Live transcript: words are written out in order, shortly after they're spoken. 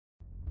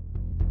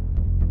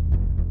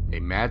A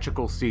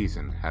magical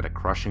season had a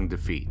crushing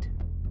defeat.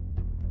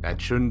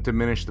 That shouldn't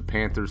diminish the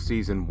Panthers'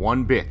 season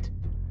one bit,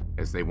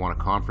 as they won a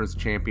conference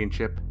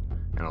championship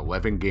and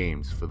 11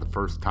 games for the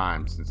first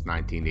time since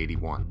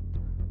 1981.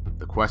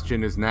 The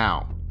question is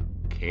now,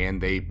 can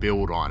they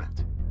build on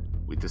it?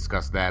 We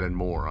discuss that and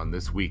more on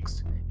this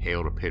week's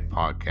Hail to Pitt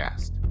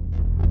podcast.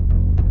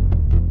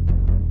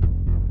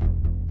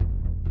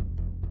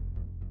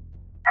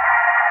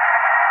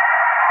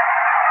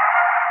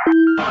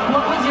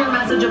 What was your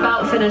message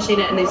about finishing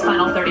it in these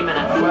final 30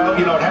 minutes? Well, it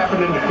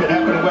happened in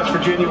West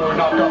Virginia where we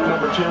knocked off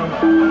number 2.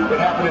 It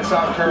happened in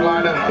South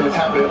Carolina, and it's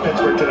happening in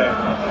Pittsburgh today.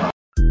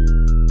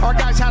 Our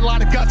guys had a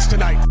lot of guts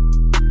tonight.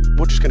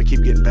 We're just going to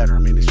keep getting better. I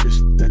mean,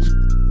 that's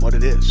what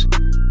it is.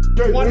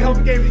 One hell of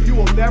a game that you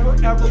will never,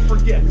 ever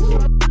forget. We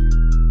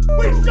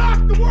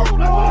shocked the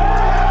world!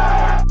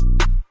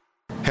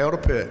 Hail to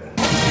Pitt.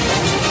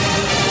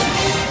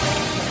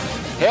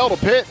 Hail to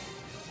Pitt.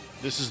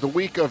 This is the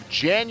week of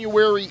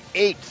January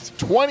 8th,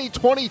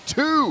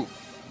 2022.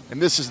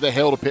 And this is the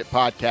Hail to Pitt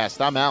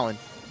podcast. I'm Alan.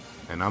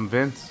 And I'm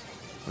Vince.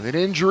 With an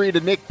injury to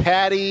Nick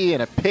Patty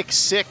and a pick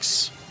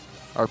six,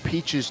 our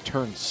peaches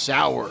turned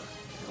sour and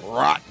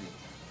rotten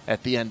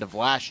at the end of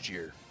last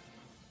year.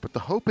 But the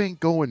hope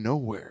ain't going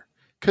nowhere.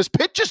 Because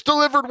Pitt just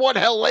delivered one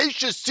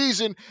hellacious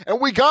season,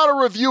 and we got to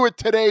review it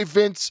today,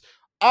 Vince.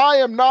 I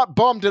am not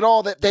bummed at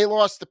all that they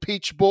lost the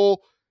Peach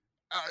Bowl.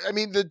 I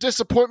mean, the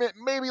disappointment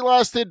maybe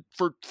lasted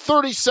for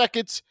 30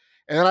 seconds,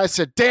 and then I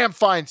said, damn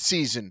fine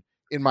season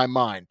in my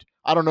mind.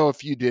 I don't know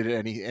if you did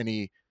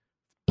any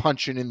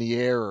punching in the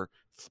air or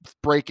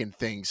breaking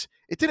things.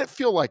 It didn't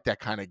feel like that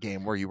kind of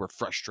game where you were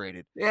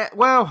frustrated. Yeah,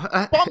 well,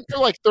 bummed for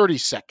like 30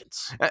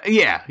 seconds.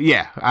 Yeah.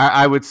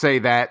 I would say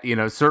that,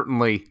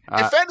 certainly.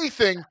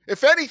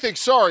 If anything,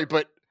 sorry,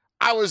 but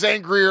I was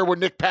angrier when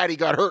Nick Patty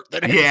got hurt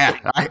than anything. Yeah,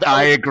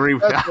 I agree.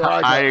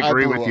 I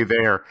agree with you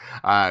there.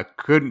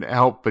 Couldn't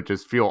help but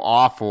just feel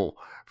awful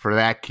for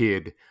that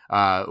kid.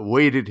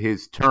 Waited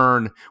his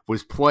turn,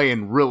 was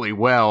playing really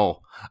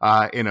well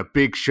in a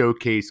big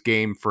showcase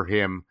game for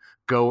him.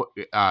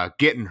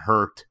 Getting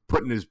hurt,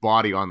 putting his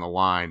body on the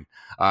line.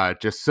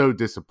 Just so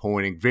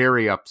disappointing.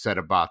 Very upset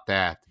about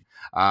that.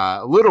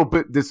 A little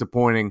bit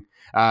disappointing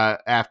during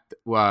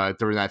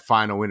that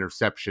final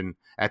interception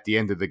at the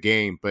end of the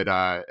game. But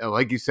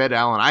like you said,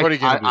 Alan,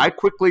 I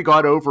quickly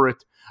got over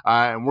it.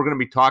 And we're going to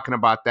be talking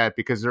about that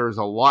because there's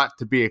a lot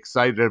to be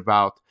excited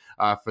about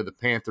for the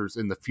Panthers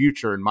in the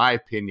future, in my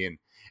opinion.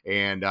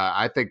 And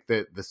I think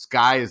that the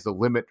sky is the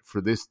limit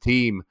for this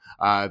team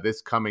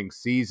this coming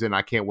season.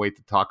 I can't wait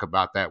to talk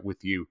about that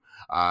with you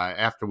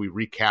after we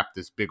recap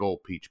this big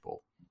old Peach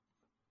Bowl.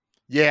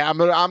 Yeah,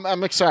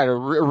 I'm excited. A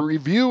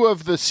review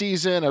of the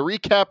season, a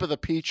recap of the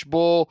Peach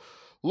Bowl,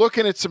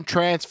 looking at some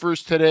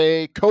transfers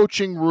today,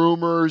 coaching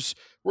rumors.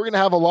 We're going to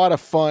have a lot of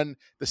fun.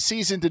 The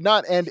season did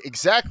not end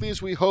exactly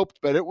as we hoped,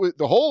 but it was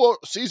the whole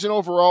season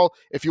overall.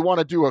 If you want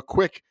to do a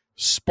quick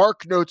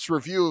Spark Notes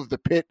review of the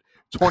Pitt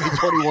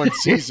 2021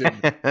 season.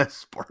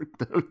 Spark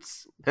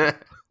Notes.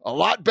 A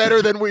lot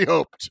better than we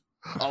hoped.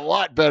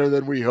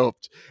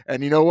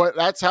 And you know what?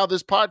 That's how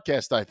this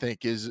podcast, I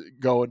think, is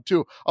going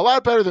too. A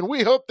lot better than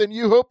we hope, than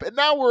you hope. And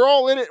now we're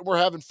all in it. And we're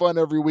having fun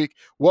every week.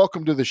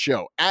 Welcome to the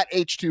show. At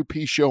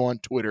H2P Show on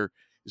Twitter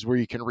is where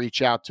you can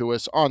reach out to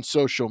us on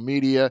social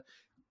media.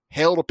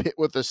 Hail to Pitt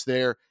with us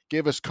there.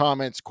 Give us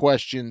comments,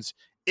 questions,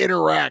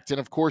 interact. And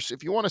of course,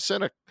 if you want to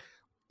send an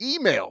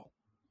email,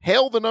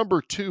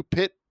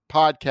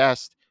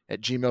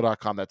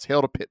 hailthenumber2pittpodcast@gmail.com. That's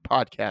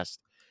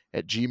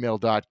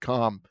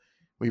hailtopittpodcast@gmail.com.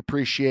 We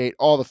appreciate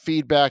all the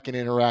feedback and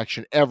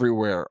interaction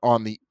everywhere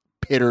on the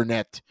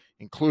Pitternet,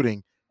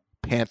 including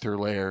Panther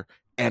Lair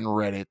and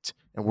Reddit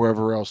and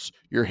wherever else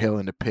you're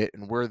hailing to Pitt,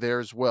 and we're there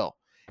as well.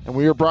 And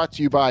we are brought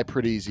to you by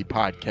Pretty Easy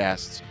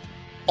Podcasts.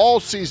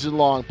 All season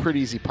long, Pretty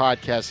Easy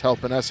Podcasts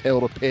helping us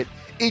hail to Pitt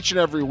each and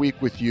every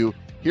week with you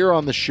here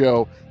on the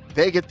show.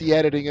 They get the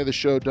editing of the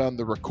show done,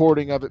 the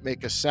recording of it,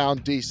 make us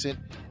sound decent,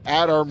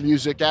 add our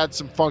music, add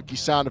some funky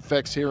sound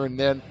effects here and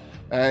then.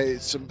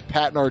 Some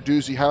Pat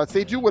Narduzzi highlights.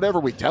 They do whatever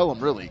we tell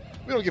them, really.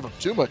 We don't give them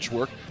too much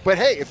work. But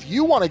hey, if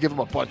you want to give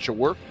them a bunch of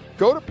work,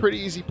 go to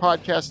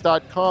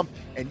prettyeasypodcast.com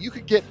and you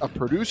could get a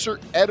producer,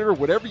 editor,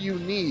 whatever you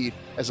need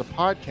as a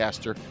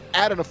podcaster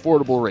at an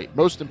affordable rate.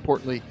 Most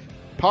importantly,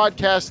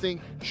 podcasting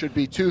should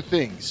be two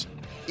things: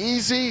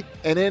 easy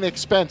and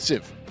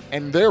inexpensive.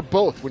 And they're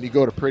both when you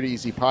go to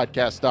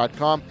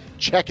prettyeasypodcast.com.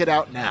 Check it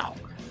out now.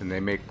 And they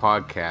make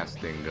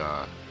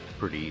podcasting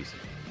pretty easy.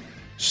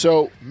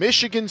 So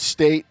Michigan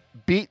State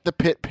beat the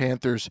Pitt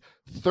Panthers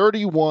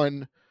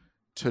 31-21,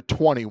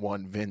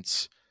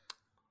 Vince.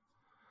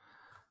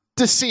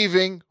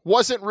 Deceiving.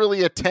 Wasn't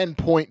really a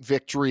 10-point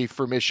victory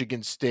for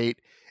Michigan State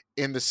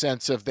in the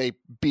sense of they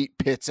beat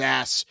Pitt's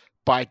ass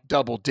by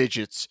double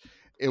digits.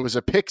 It was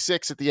a pick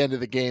six at the end of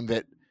the game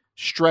that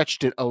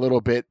stretched it a little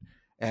bit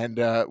and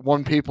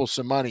won people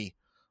some money.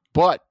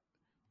 But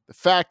the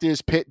fact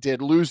is Pitt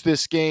did lose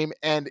this game,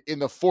 and in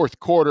the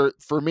fourth quarter,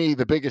 for me,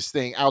 the biggest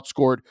thing,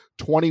 outscored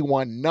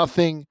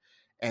 21-0,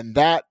 and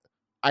that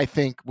I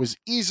think, was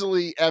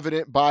easily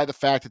evident by the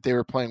fact that they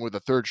were playing with a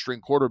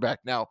third-string quarterback.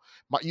 Now,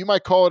 you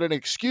might call it an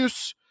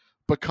excuse,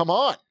 but come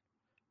on.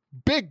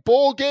 Big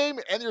bowl game,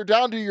 and you're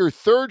down to your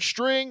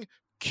third-string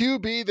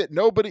QB that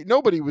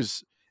nobody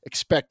was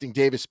expecting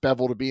Davis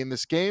Beville to be in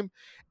this game.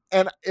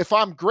 And if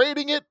I'm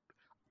grading it,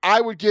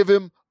 I would give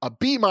him a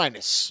B-.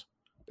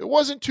 It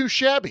wasn't too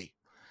shabby.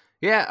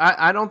 Yeah,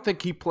 I don't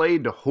think he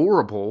played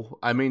horrible.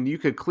 I mean, you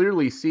could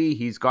clearly see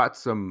he's got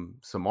some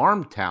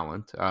arm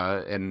talent,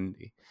 and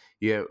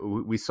yeah,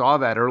 we saw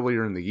that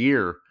earlier in the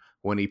year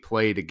when he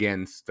played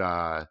against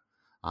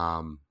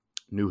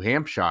New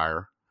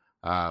Hampshire,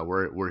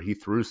 where he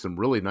threw some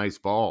really nice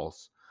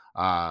balls.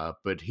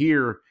 But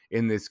here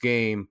in this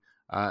game,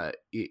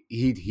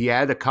 he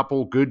had a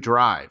couple good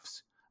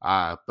drives,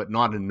 but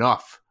not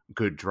enough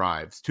good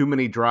drives. Too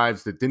many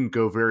drives that didn't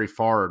go very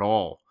far at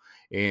all,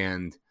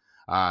 and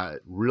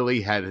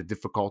really had a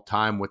difficult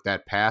time with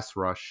that pass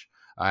rush,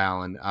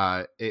 Alan.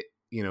 I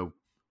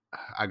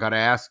got to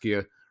ask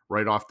you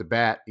right off the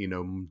bat,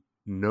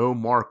 no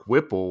Mark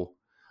Whipple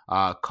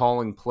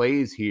calling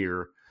plays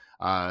here.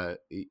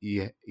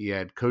 You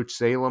had Coach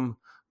Salem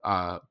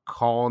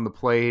calling the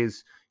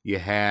plays. You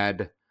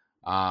had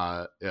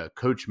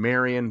Coach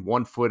Marion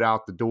 1 foot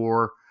out the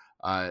door.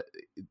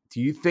 Do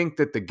you think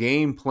that the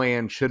game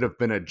plan should have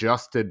been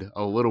adjusted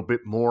a little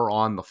bit more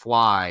on the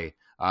fly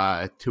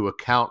to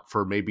account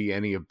for maybe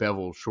any of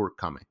Beville's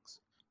shortcomings?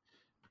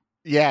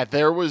 Yeah,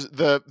 there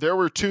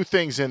were two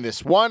things in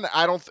this. One,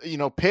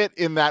 Pitt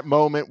in that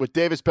moment with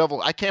Davis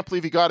Beville, I can't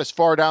believe he got as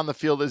far down the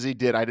field as he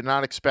did. I did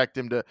not expect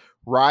him to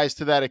rise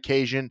to that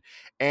occasion.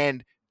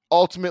 And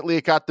ultimately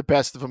it got the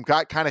best of him,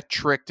 got kind of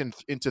tricked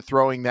into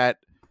throwing that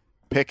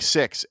pick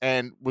six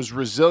and was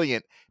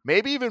resilient.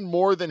 Maybe even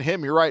more than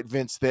him. You're right,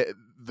 Vince.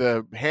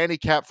 The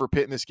handicap for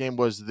Pitt in this game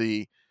was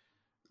the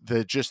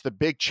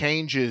big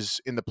changes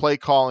in the play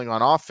calling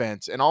on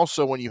offense. And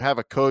also when you have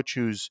a coach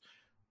who's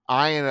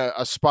eyeing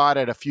a spot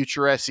at a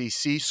future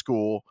SEC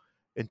school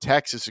in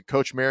Texas, and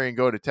Coach Marion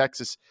go to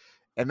Texas.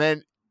 And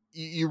then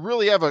you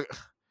really have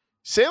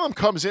Salem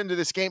comes into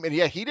this game, and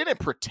he didn't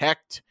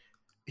protect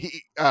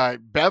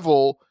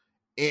Beville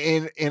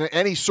in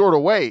any sort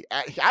of way.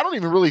 I don't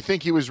even really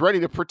think he was ready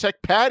to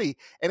protect Patty,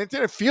 and it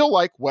didn't feel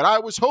like what I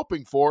was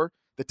hoping for.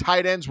 The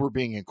tight ends were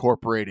being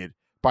incorporated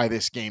by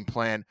this game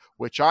plan,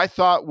 which I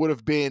thought would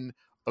have been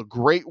a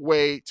great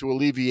way to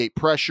alleviate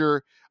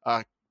pressure,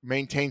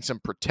 maintain some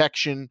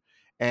protection,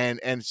 and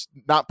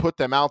not put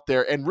them out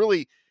there. And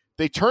really,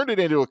 they turned it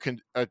into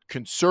a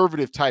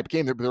conservative type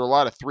game. There were a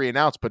lot of 3 and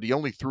outs, but he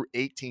only threw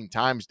 18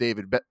 times,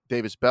 Davis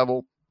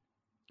Beville.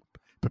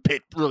 But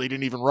Pitt really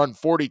didn't even run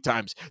 40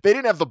 times. They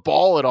didn't have the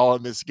ball at all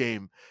in this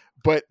game.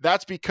 But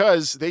that's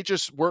because they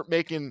just weren't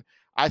making,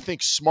 I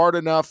think, smart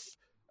enough,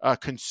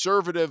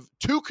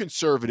 too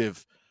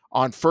conservative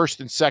on first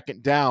and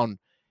second down.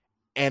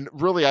 And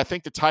really, I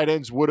think the tight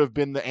ends would have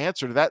been the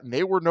answer to that, and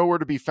they were nowhere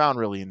to be found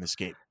really in this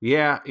game.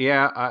 Yeah,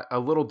 a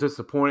little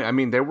disappointing. I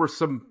mean, there were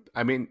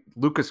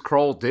Lucas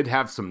Krull did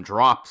have some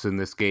drops in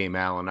this game,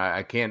 Alan.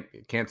 I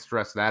can't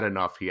stress that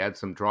enough. He had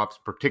some drops,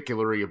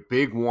 particularly a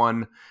big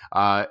one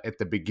at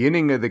the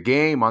beginning of the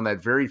game on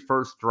that very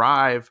first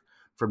drive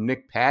from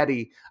Nick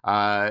Patty.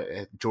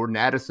 Jordan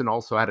Addison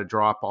also had a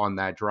drop on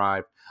that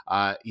drive.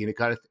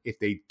 If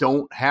they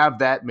don't have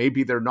that,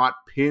 maybe they're not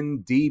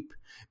pinned deep.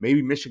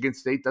 Maybe Michigan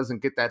State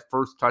doesn't get that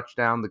first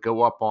touchdown to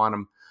go up on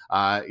them.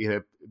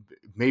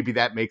 Maybe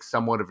that makes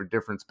somewhat of a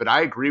difference. But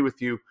I agree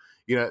with you.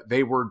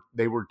 They were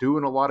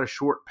doing a lot of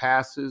short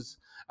passes,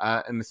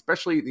 and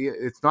especially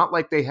it's not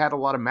like they had a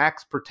lot of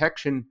max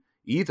protection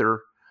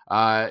either.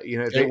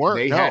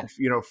 They had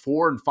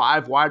 4 and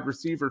 5 wide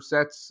receiver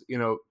sets.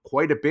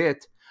 Quite a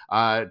bit.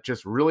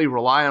 Just really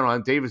relying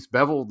on Davis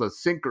Beville to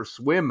sink or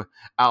swim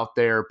out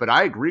there. But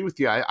I agree with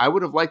you. I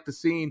would have liked to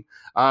seen,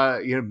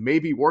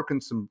 maybe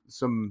working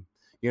some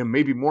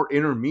maybe more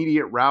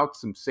intermediate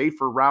routes, some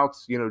safer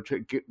routes,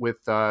 to get with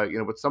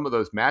some of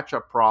those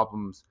matchup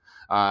problems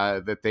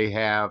that they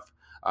have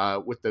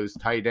with those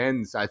tight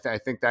ends. I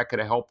think that could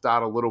have helped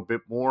out a little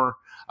bit more.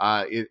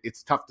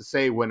 It's tough to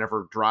say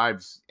whenever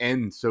drives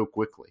end so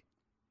quickly.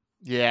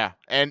 Yeah,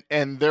 and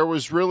there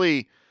was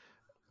really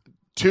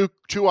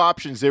two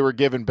options they were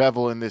giving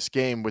Beville in this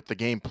game with the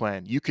game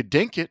plan. You could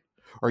dink it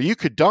or you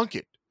could dunk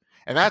it,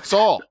 and that's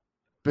all.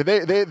 But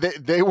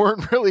they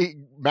weren't really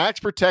max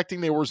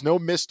protecting. There was no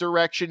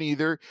misdirection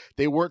either.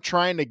 They weren't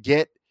trying to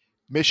get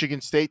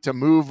Michigan State to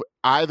move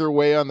either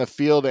way on the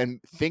field and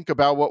think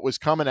about what was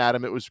coming at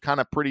them. It was kind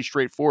of pretty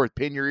straightforward.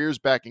 Pin your ears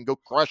back and go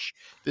crush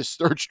this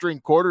third-string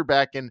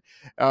quarterback. And,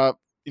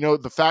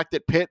 the fact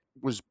that Pitt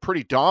was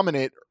pretty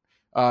dominant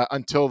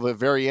until the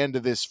very end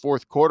of this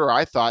fourth quarter,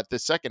 I thought the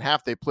second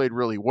half they played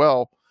really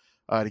well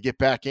to get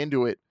back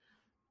into it.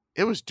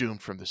 It was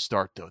doomed from the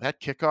start, though.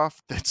 That kickoff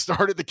that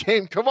started the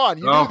game, come on.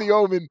 You knew the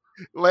omen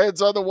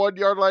lands on the 1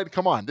 yard line.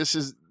 Come on. This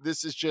is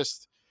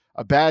just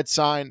a bad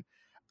sign.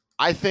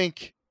 I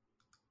think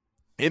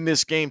in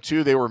this game,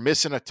 too, they were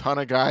missing a ton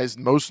of guys,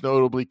 most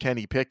notably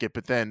Kenny Pickett,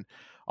 but then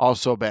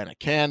also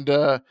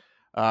Banakanda.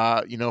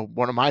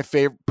 One of my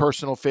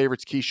personal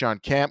favorites,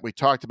 Keyshawn Camp. We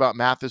talked about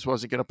Mathis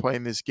wasn't going to play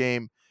in this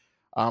game.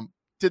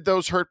 Did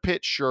those hurt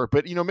Pitt? Sure.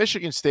 But,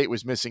 Michigan State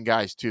was missing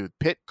guys too.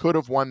 Pitt could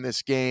have won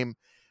this game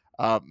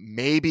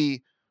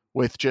maybe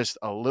with just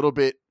a little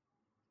bit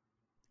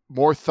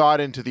more thought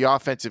into the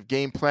offensive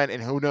game plan.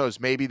 And who knows,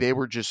 maybe they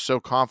were just so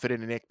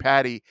confident in Nick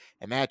Patty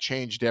and that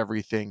changed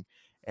everything.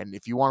 And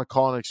if you want to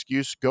call an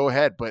excuse, go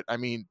ahead. But,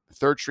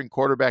 third string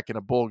quarterback in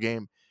a bowl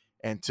game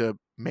and to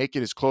make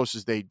it as close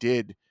as they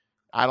did,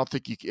 I don't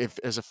think if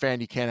as a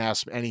fan, you can't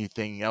ask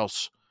anything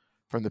else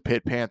from the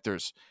Pitt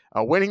Panthers.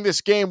 Winning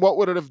this game, what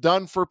would it have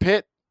done for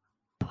Pitt?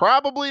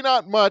 Probably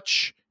not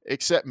much,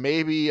 except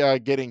maybe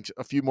getting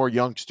a few more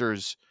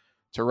youngsters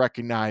to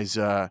recognize,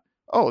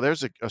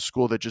 there's a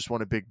school that just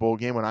won a big bowl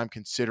game when I'm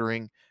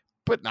considering,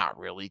 but not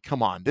really.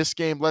 Come on. This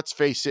game, let's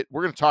face it,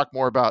 we're going to talk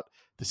more about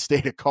the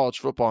state of college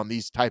football and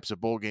these types of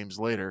bowl games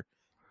later.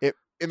 It,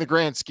 in the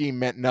grand scheme,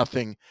 meant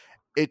nothing.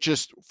 It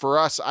just,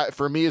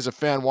 for me as a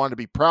fan, wanted to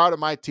be proud of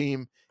my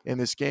team in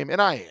this game, and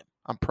I am.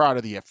 I'm proud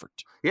of the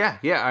effort. Yeah.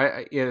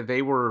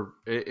 They were.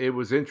 It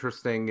was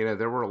interesting.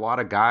 There were a lot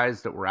of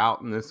guys that were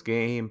out in this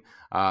game.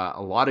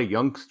 A lot of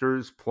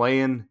youngsters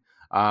playing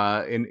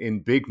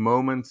in big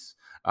moments.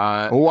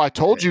 I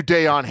told you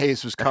Deion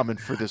Hayes was coming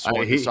for this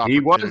one. He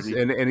was,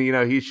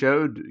 and he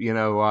showed.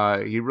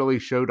 He really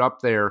showed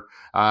up there.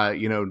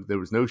 There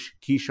was no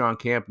Keyshawn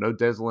Camp, no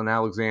Deslin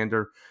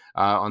Alexander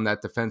on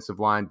that defensive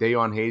line.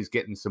 Deion Hayes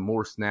getting some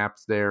more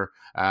snaps there.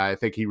 I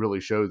think he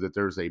really showed that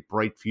there's a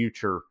bright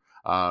future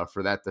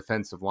for that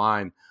defensive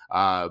line.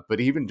 But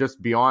even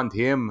just beyond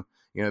him,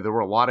 there were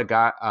a lot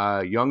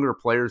of younger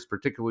players,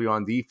 particularly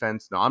on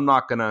defense. Now, I'm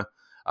not gonna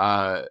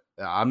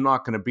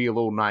be a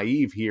little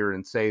naive here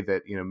and say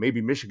that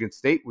maybe Michigan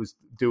State was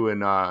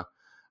doing at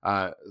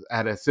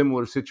a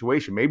similar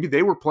situation. Maybe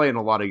they were playing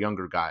a lot of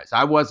younger guys.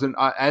 I wasn't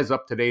as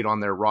up to date on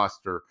their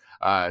roster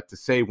to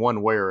say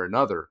one way or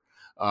another.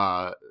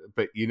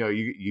 But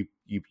you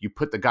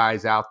put the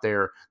guys out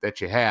there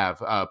that you have.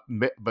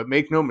 But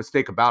make no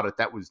mistake about it,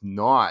 that was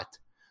not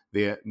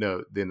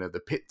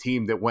the Pitt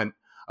team that went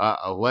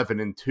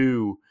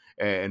 11-2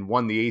 and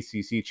won the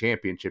ACC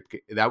championship.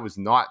 That was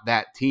not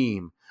that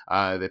team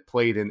that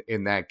played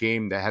in that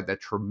game that had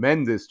that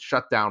tremendous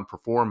shutdown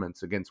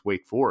performance against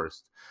Wake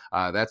Forest.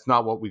 That's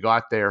not what we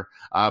got there.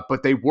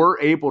 But they were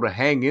able to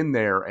hang in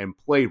there and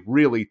play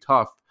really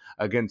tough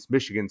against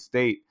Michigan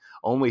State.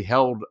 Only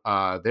held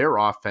their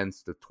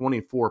offense to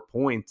 24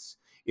 points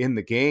in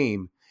the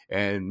game,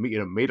 and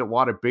made a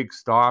lot of big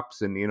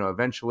stops, and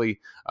eventually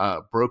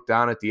broke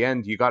down at the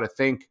end. You got to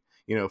think,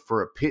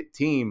 for a Pitt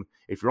team,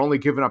 if you're only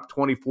giving up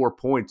 24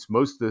 points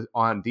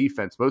on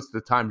defense, most of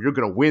the time you're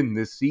going to win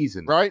this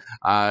season, right?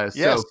 Yes.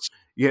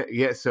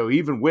 So So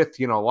even with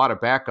a lot of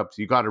backups,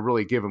 you got to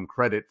really give them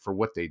credit for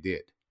what they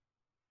did.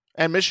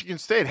 And Michigan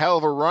State, hell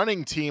of a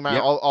running team,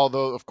 yep.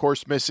 Although of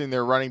course missing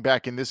their running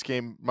back in this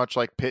game, much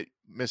like Pitt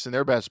missing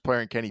their best player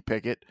in Kenny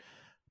Pickett.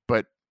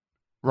 But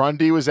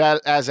Rundy was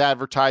as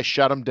advertised,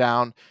 shut him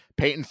down.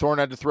 Peyton Thorne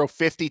had to throw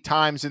 50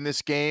 times in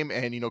this game,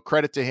 and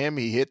credit to him,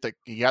 he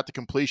got the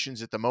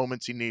completions at the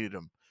moments he needed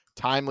them.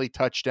 Timely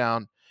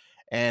touchdown,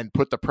 and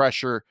put the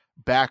pressure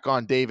back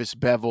on Davis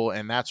Bevel,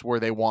 and that's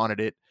where they wanted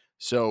it.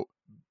 So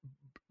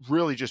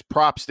really just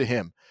props to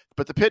him.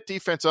 But the Pitt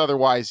defense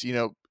otherwise,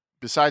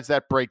 besides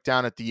that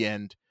breakdown at the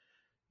end,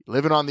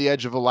 living on the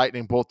edge of a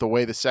lightning bolt the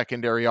way the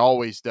secondary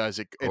always does,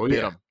 it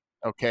bit them.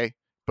 Okay,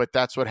 but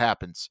that's what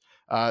happens.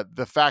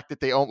 The fact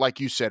that they,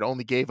 like you said,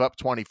 only gave up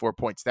 24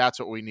 points, that's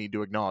what we need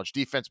to acknowledge.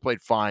 Defense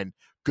played fine,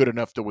 good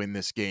enough to win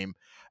this game.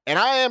 And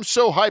I am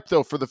so hyped,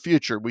 though, for the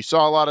future. We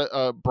saw a lot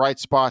of bright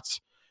spots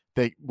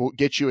that will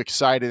get you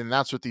excited, and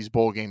that's what these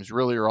bowl games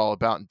really are all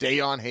about. And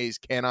Deion Hayes,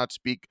 cannot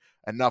speak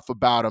enough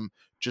about him.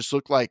 Just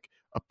looked like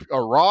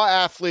a raw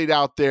athlete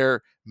out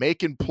there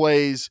making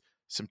plays,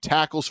 some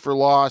tackles for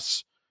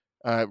loss,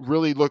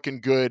 really looking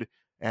good.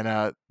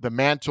 And the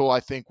mantle, I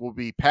think, will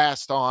be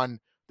passed on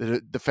the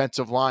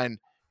defensive line,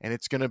 and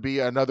it's going to be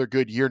another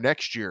good year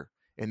next year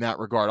in that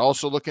regard.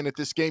 Also looking at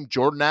this game,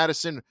 Jordan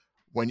Addison,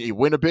 when you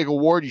win a big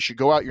award, you should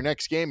go out your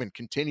next game and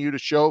continue to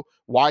show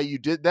why you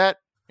did that.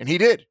 And he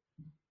did.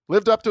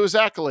 Lived up to his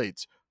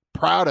accolades.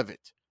 Proud of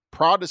it.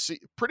 Proud to see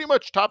pretty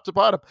much top to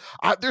bottom.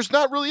 There's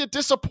not really a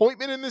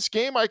disappointment in this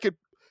game I could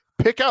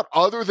pick out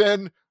other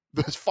than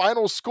the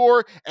final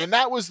score, and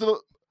that was the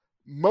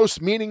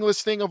most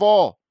meaningless thing of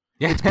all.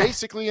 It's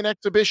basically an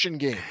exhibition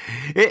game.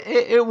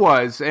 It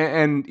was.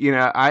 And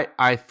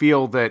I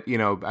feel that,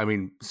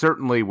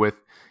 certainly with,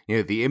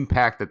 the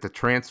impact that the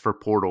transfer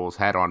portal has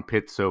had on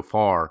Pitt so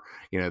far,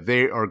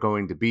 they are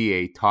going to be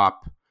a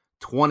top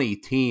 20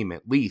 team,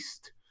 at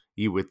least,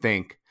 you would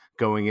think,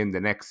 going into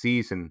next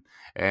season.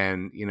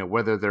 And,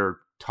 whether they're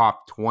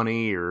top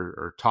 20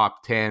 or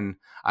top 10,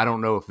 I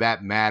don't know if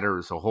that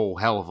matters a whole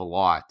hell of a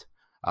lot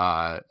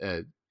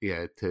to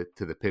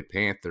the Pitt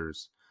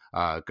Panthers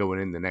going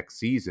into next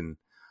season.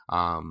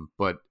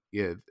 But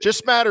yeah,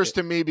 just matters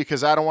to me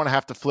because I don't want to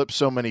have to flip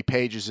so many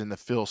pages in the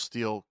Phil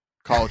Steele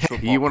college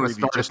football. You want to preview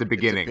start at just the to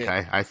get to beginning.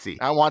 Pitt. I see.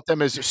 I want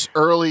them as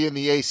early in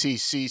the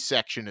ACC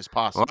section as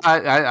possible.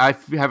 Well, I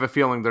have a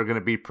feeling they're going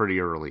to be pretty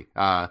early.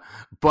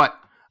 But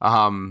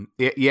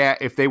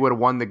if they would have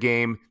won the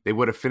game, they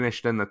would have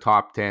finished in the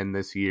top 10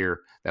 this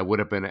year. That would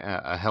have been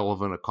a hell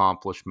of an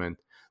accomplishment.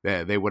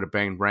 They would have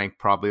been ranked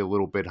probably a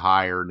little bit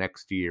higher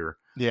next year.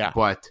 Yeah.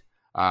 But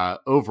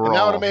overall, and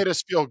that would have made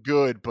us feel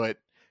good. But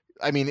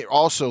I mean,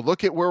 also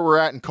look at where we're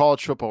at in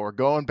college football. We're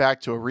going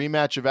back to a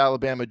rematch of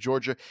Alabama,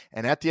 Georgia.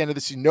 And at the end of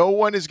the season, no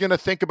one is going to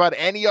think about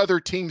any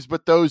other teams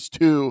but those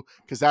two,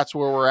 because that's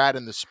where we're at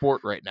in the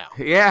sport right now.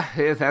 Yeah,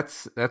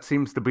 that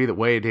seems to be the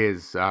way it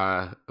is.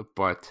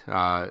 But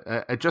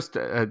just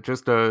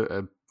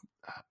a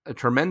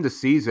tremendous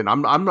season.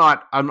 I'm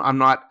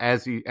not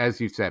as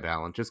you said,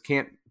 Alan. Just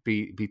can't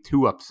be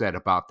too upset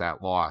about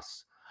that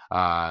loss.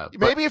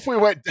 Maybe if we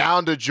went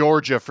down to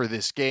Georgia for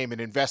this game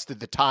and invested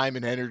the time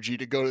and energy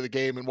to go to the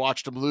game and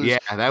watch them lose,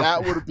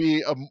 that would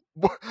be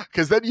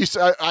because then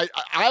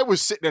I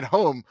was sitting at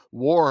home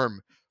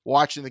warm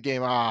watching the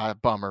game.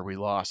 Bummer, we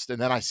lost.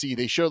 And then I see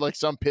they showed like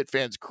some Pitt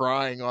fans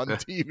crying on the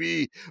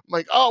TV. I'm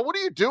like, oh, what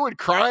are you doing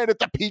crying at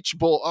the Peach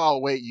Bowl? Oh,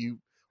 wait, you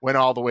went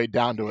all the way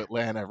down to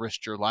Atlanta,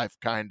 risked your life,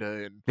 kind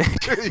of,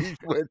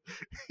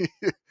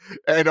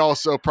 and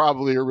also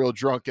probably a real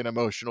drunk and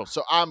emotional.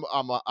 So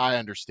I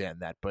understand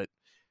that, but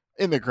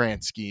in the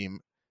grand scheme,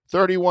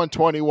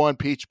 31-21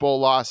 Peach Bowl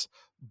loss,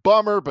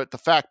 bummer. But the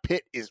fact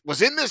Pitt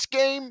was in this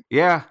game,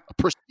 a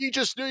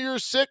prestigious New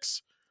Year's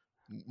Six.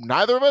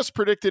 Neither of us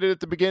predicted it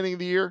at the beginning of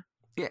the year.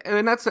 Yeah,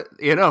 and that's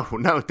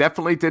no,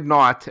 definitely did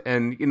not.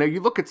 And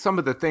you look at some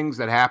of the things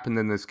that happened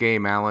in this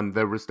game, Alan.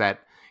 There was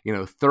that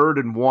 3rd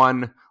and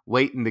 1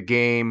 late in the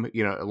game.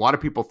 A lot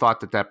of people thought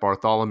that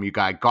Bartholomew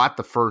guy got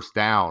the first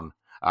down,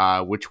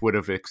 which would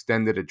have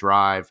extended a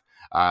drive.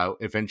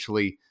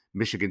 Eventually,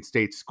 Michigan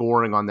State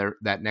scoring on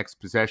that next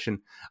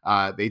possession.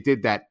 They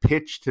did that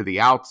pitch to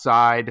the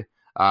outside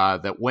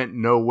that went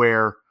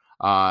nowhere.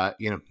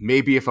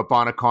 Maybe if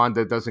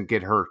Abanaconda doesn't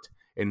get hurt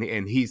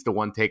and he's the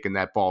one taking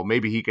that ball,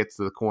 maybe he gets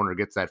to the corner,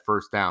 gets that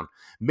first down.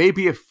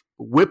 Maybe if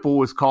Whipple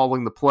was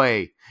calling the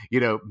play,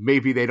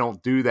 maybe they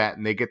don't do that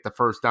and they get the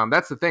first down.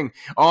 That's the thing.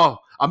 Oh,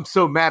 I'm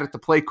so mad at the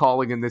play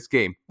calling in this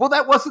game. Well,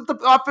 that wasn't the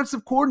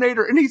offensive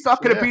coordinator, and he's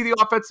not going to be the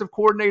offensive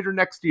coordinator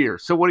next year.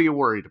 So what are you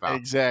worried about?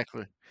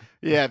 Exactly.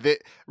 Yeah,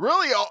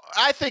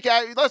 I think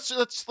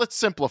let's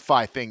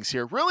simplify things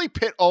here. Really,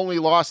 Pitt only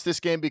lost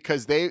this game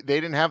because they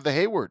didn't have the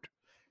Hayward.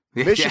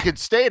 Michigan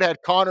State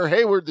had Connor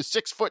Hayward, the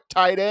 6-foot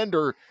tight end,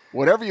 or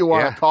whatever you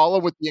want to call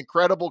him, with the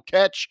incredible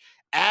catch,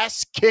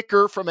 ass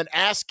kicker from an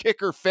ass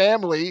kicker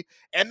family,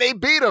 and they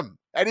beat him.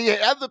 And he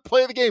had the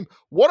play of the game.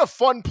 What a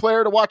fun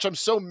player to watch. I'm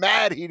so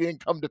mad he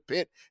didn't come to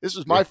Pitt. This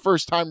was my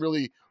first time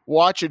really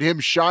watching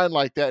him shine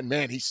like that. And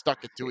man, he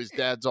stuck it to his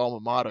dad's alma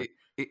mater.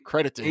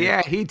 Credit to him.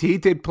 Yeah, he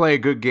did play a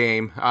good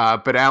game.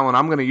 But Alan,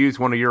 I'm going to use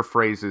one of your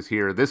phrases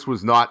here. This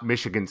was not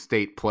Michigan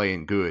State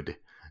playing good.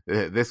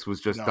 This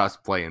was just us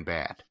playing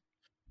bad.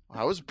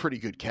 That was a pretty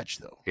good catch,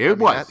 though. It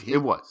was.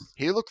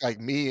 He looked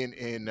like me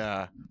in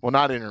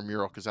not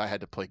intramural, because I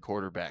had to play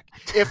quarterback.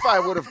 If I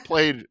would have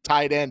played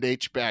tight end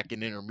H-back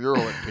in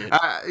intramural at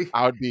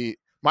Pitt,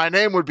 my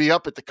name would be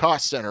up at the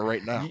cost center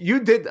right now. You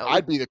did.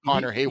 I'd be the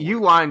Connor Hayward.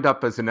 You lined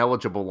up as an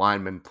eligible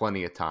lineman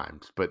plenty of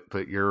times, but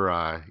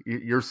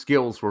your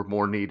skills were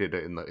more needed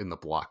in the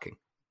blocking.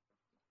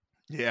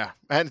 Yeah,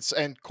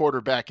 and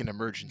quarterback in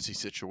emergency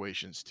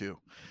situations too.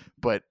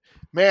 But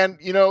man,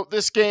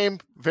 this game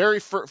very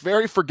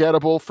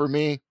forgettable for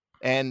me,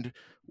 and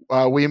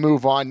we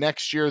move on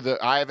next year.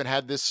 I haven't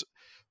had this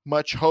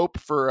much hope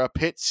for a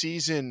Pitt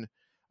season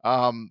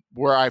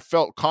where I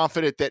felt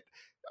confident that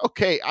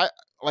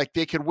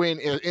they could win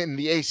in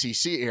the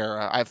ACC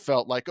era. I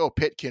felt like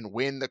Pitt can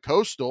win the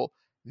Coastal.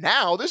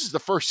 Now this is the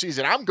first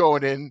season I'm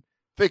going in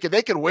thinking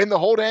they could win the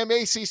whole damn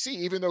ACC,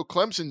 even though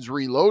Clemson's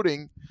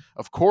reloading,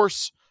 of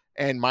course,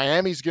 and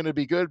Miami's going to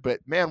be good. But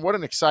man, what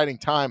an exciting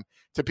time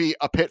to be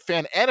a Pitt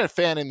fan and a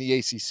fan in the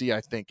ACC.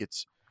 I think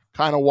it's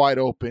kind of wide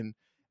open,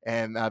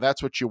 and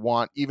that's what you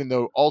want, even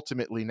though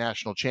ultimately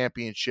national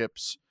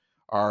championships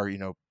are,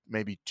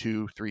 maybe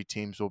 2-3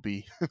 teams will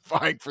be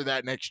vying for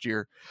that next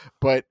year.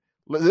 But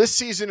this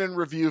season in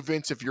review,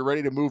 Vince, if you're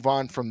ready to move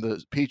on from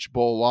the Peach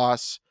Bowl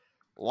loss,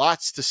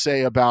 lots to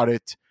say about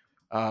it.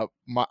 I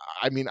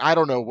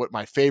don't know what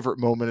my favorite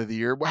moment of the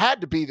year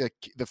had to be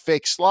the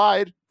fake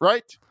slide,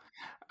 right?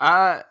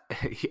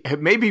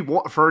 Maybe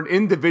for an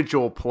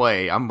individual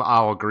play,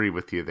 I'll agree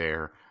with you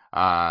there.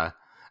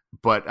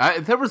 But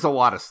there was a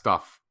lot of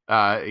stuff.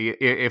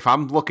 If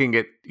I'm looking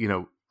at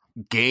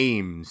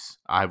games,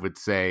 I would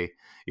say,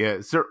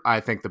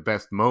 I think the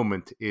best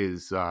moment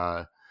is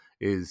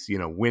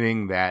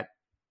winning that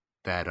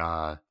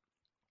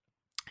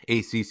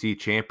ACC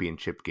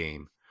championship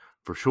game.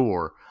 For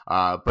sure.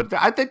 But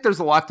I think there's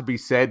a lot to be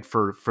said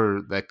for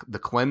the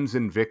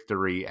Clemson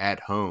victory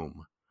at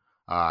home.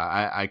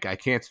 I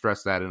can't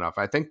stress that enough.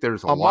 I think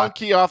there's a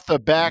monkey off the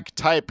back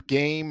type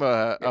game,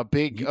 a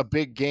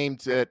big game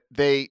that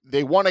they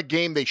won a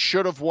game they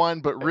should have won,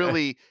 but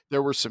really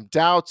there were some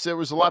doubts. There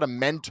was a lot of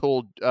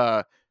mental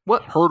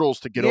hurdles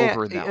to get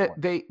over in that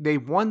one. They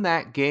won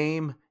that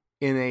game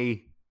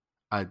in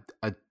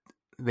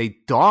they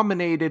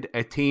dominated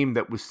a team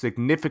that was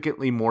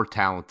significantly more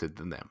talented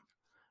than them.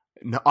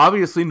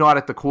 Obviously not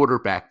at the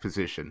quarterback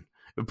position,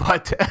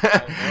 but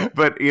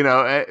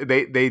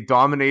they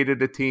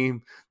dominated a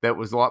team that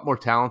was a lot more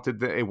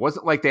talented. It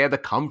wasn't like they had to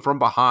come from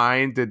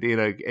behind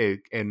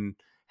and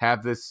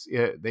have this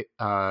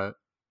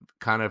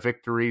kind of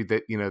victory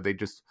that they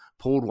just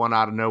pulled one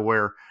out of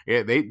nowhere.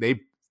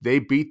 They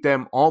beat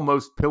them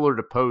almost pillar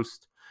to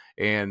post,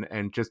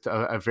 and just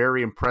a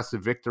very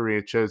impressive victory.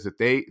 It shows that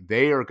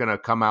they are going to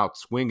come out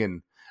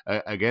swinging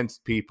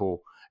against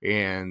people.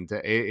 And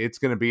it's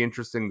going to be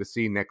interesting to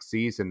see next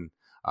season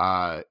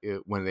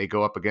when they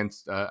go up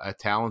against a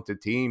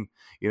talented team.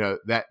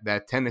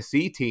 That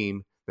Tennessee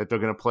team that they're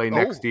going to play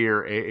next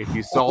year. If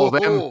you saw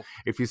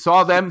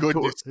them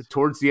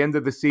towards the end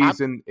of the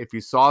season, if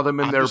you saw them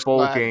in their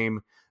bowl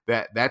game,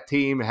 that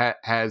team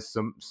has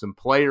some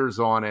players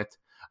on it.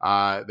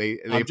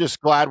 I'm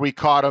just glad we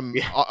caught them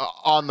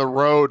on the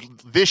road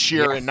this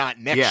year and not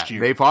next year.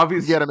 They've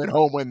obviously get them at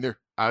home when they're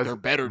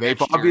better.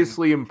 They've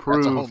obviously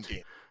improved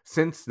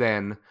since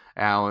then,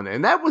 Alan,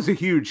 and that was a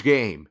huge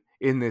game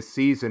in this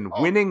season.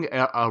 Winning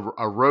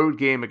a road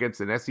game against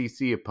an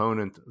SEC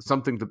opponent,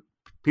 something that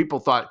people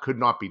thought could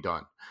not be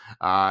done.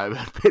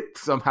 Pitt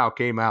somehow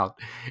came out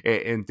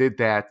and did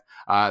that.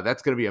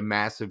 That's going to be a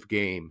massive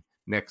game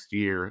next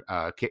year.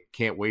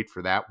 Can't wait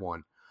for that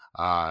one.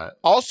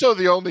 Also,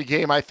 the only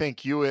game I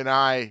think you and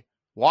I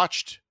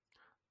watched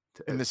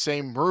in the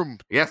same room.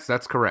 Yes,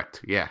 that's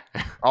correct. Yeah,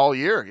 all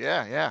year.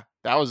 Yeah.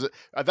 That was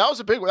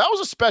a big one. That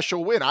was a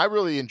special win. I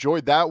really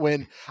enjoyed that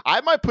win.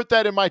 I might put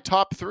that in my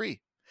top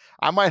 3.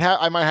 I might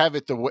have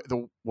it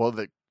the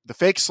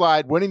fake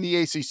slide, winning the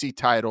ACC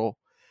title,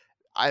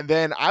 and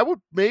then I would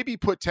maybe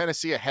put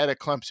Tennessee ahead of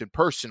Clemson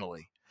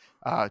personally,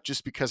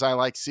 just because I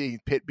like seeing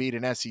Pitt beat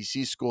an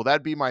SEC school.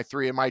 That'd be my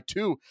 3, and my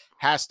 2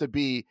 has to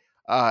be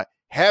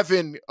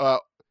heaven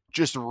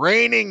just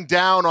raining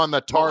down on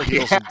the Tar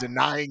Heels and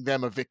denying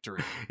them a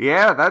victory.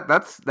 Yeah,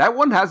 that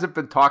one hasn't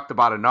been talked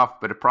about enough,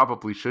 but it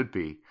probably should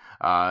be.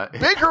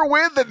 Bigger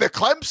win than the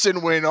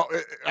Clemson win.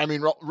 I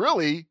mean,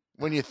 really,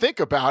 when you think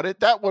about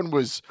it, that one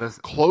was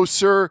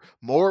closer,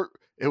 more.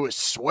 It was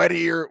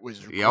sweatier. It was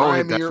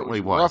grimier. It was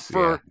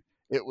rougher.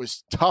 Yeah. It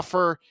was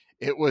tougher.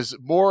 It was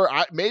more,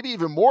 maybe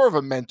even more of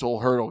a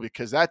mental hurdle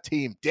because that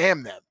team,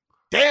 damn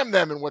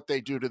them, and what they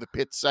do to the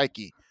Pitt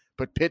psyche.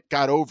 But Pitt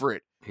got over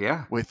it.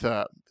 Yeah, with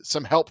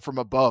some help from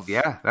above.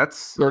 Yeah,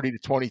 that's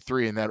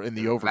 30-23 in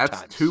the overtime.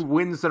 That's 2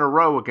 wins in a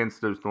row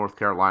against those North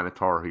Carolina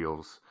Tar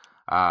Heels.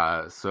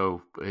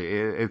 So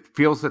it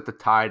feels that the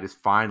tide is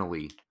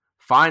finally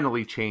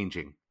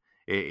changing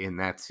in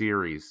that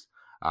series.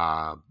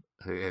 They're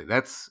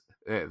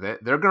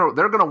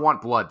gonna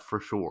want blood for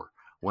sure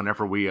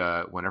whenever we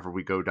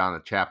go down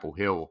to Chapel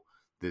Hill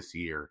this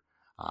year.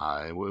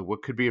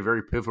 What could be a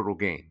very pivotal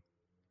game.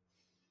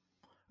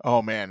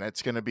 Oh man,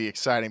 that's going to be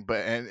exciting.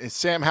 But is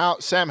Sam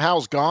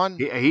Howell's gone?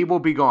 He will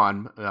be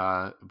gone.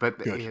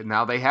 But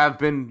now they have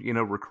been,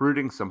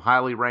 recruiting some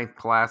highly ranked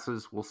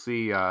classes. We'll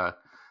see how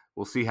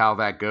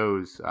that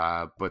goes.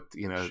 But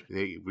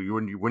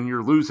when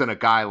you're losing a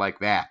guy like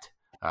that,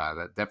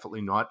 that's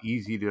definitely not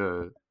easy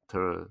to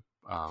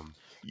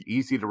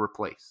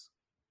replace.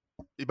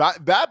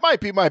 That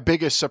might be my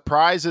biggest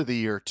surprise of the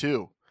year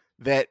too.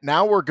 That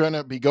now we're going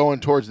to be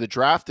going towards the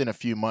draft in a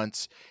few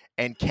months.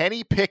 And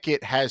Kenny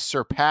Pickett has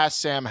surpassed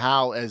Sam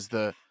Howell as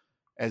the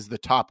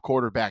top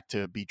quarterback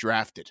to be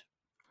drafted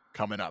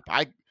coming up.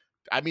 I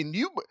mean,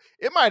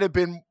 it might have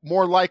been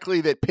more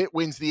likely that Pitt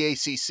wins the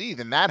ACC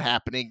than that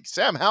happening.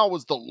 Sam Howell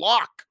was the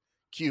lock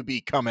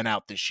QB coming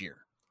out this year.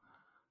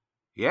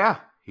 Yeah,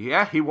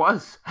 he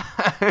was.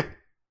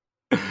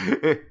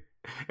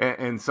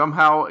 and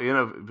somehow,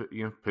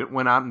 Pitt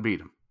went out and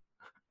beat him.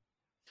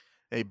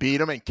 They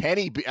beat him, and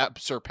Kenny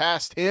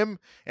surpassed him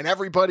and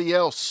everybody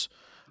else.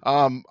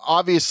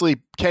 Obviously,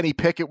 Kenny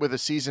Pickett with a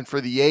season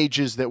for the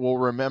ages that we'll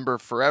remember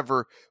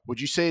forever.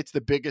 Would you say it's the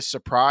biggest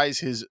surprise,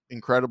 his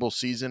incredible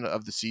season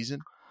of the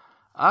season?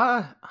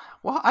 Well,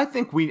 I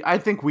think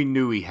we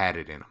knew he had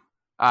it in him.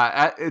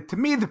 To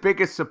me, the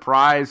biggest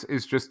surprise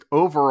is just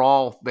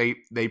overall they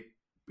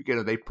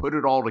put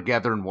it all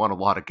together and won a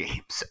lot of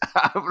games.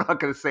 I'm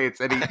not going to say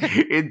it's any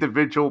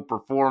individual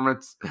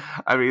performance.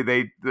 I mean,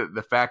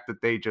 the fact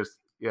that they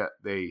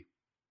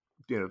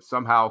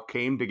somehow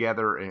came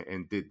together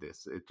and did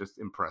this. It's just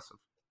impressive.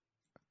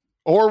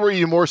 Or were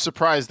you more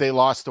surprised they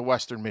lost to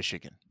Western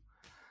Michigan?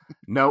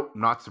 No,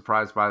 not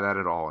surprised by that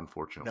at all,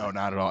 unfortunately. No,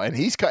 not at all. And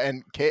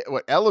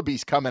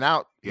Ellaby's coming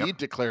out. He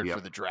declared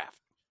for the draft.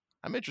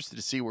 I'm interested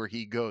to see where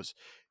he goes.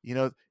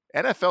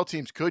 NFL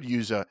teams could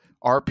use a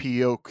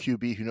RPO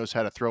QB who knows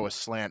how to throw a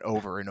slant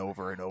over and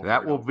over and over.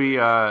 That will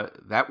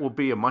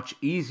be a much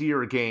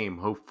easier game,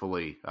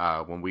 hopefully,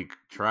 when we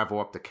travel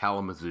up to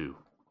Kalamazoo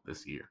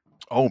this year.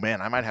 Oh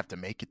man, I might have to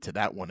make it to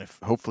that one if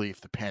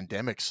the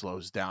pandemic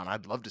slows down.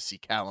 I'd love to see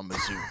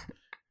Kalamazoo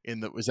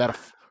was that a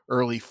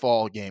early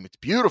fall game? It's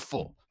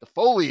beautiful, the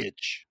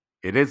foliage.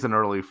 It is an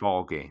early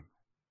fall game.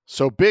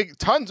 So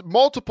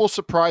multiple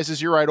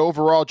surprises. You're right.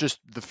 Overall, just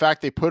the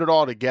fact they put it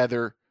all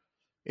together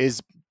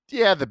is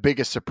the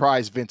biggest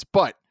surprise, Vince.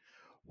 But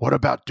what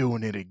about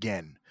doing it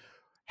again?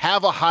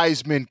 Have a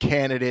Heisman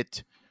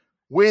candidate,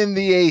 win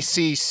the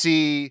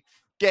ACC,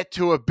 get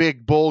to a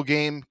big bowl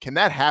game. Can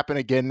that happen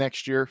again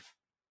next year?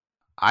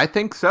 I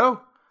think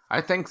so.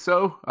 Kedon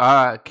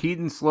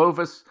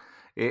Slovis,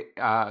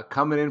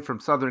 coming in from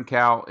Southern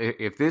Cal,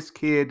 if this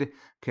kid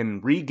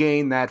can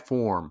regain that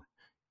form,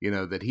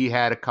 that he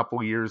had a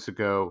couple years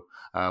ago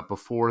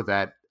before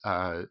that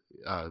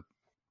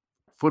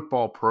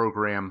football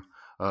program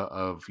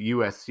of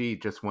USC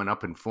just went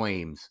up in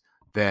flames,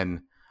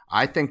 then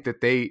I think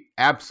that they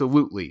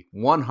absolutely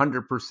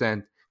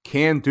 100%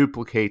 can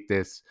duplicate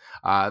this.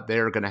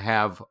 They're going to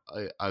have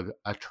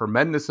a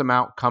tremendous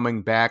amount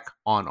coming back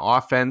on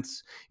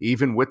offense,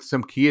 even with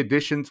some key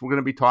additions we're going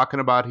to be talking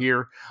about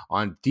here.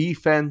 On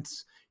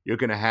defense, you're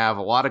going to have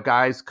a lot of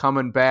guys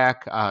coming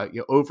back,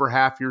 over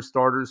half your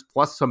starters,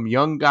 plus some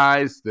young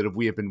guys that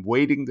we have been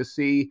waiting to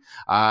see.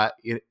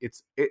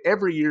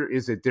 Every year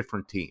is a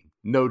different team,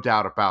 no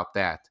doubt about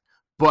that.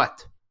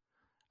 But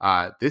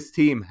this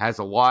team has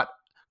a lot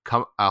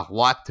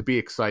to be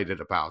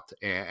excited about,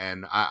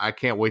 and I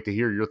can't wait to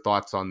hear your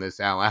thoughts on this,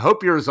 Alan. I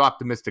hope you're as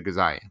optimistic as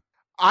I am.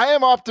 I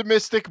am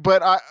optimistic,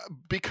 but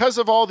because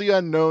of all the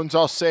unknowns,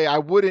 I'll say I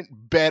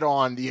wouldn't bet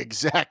on the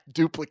exact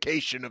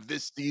duplication of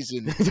this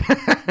season.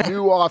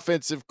 New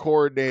offensive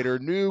coordinator,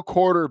 new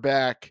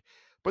quarterback,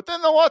 but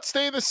then the lot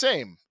stay the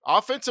same.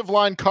 Offensive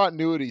line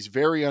continuity is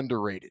very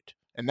underrated,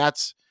 and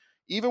that's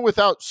even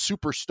without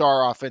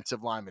superstar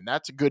offensive linemen.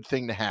 That's a good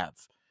thing to have.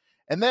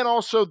 And then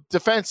also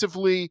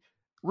defensively,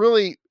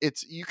 really,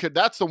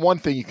 that's the one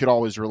thing you could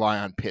always rely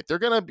on Pitt. They're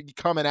going to be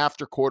coming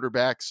after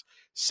quarterbacks.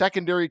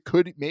 Secondary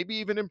could maybe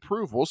even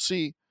improve. We'll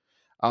see.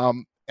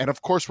 And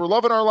of course, we're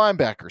loving our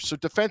linebackers. So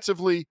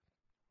defensively,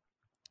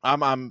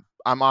 I'm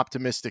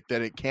optimistic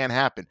that it can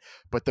happen.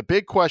 But the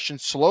big question: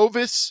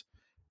 Slovis,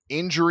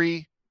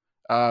 injury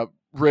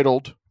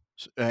riddled,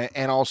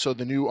 and also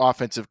the new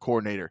offensive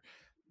coordinator.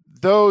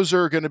 Those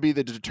are going to be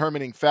the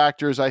determining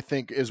factors, I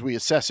think, as we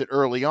assess it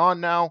early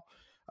on now.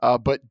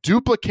 But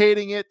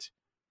duplicating it,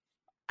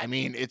 I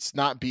mean, it's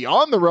not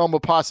beyond the realm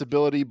of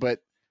possibility, but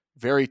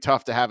very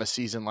tough to have a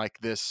season like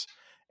this.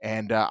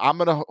 And I'm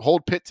going to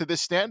hold Pitt to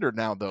this standard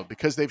now, though,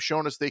 because they've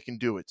shown us they can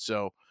do it.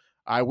 So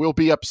I will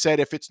be upset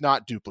if it's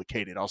not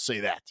duplicated. I'll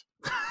say that.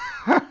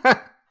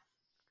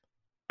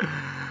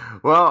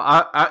 Well,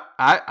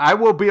 I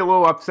will be a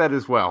little upset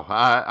as well.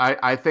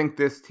 I think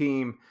this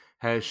team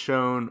has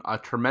shown a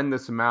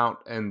tremendous amount,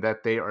 and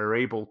that they are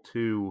able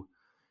to,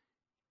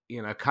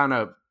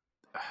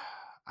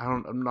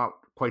 I'm not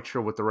quite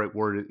sure what the right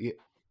word is.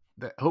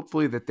 That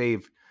hopefully that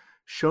they've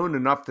shown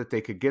enough that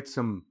they could get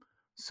some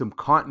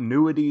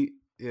continuity,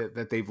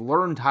 that they've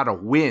learned how to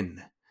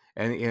win,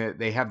 and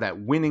they have that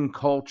winning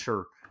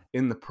culture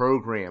in the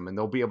program, and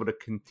they'll be able to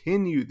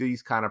continue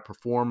these kind of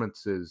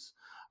performances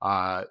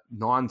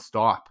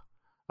nonstop.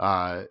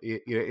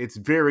 It's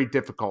very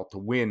difficult to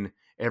win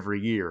every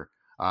year,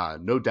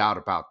 no doubt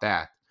about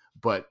that.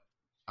 But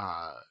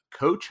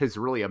Coach has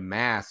really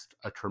amassed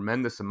a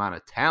tremendous amount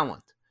of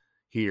talent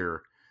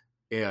here,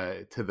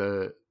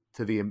 to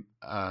the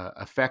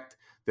effect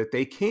that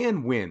they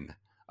can win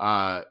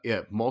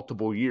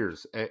multiple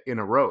years in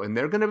a row, and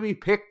they're going to be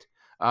picked.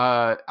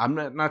 I'm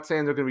not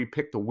saying they're going to be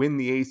picked to win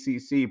the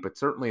ACC, but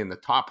certainly in the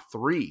top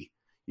 3.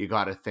 You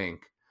got to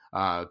think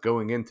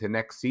going into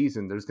next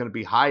season, there's going to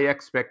be high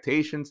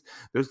expectations.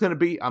 I'm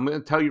going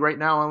to tell you right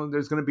now,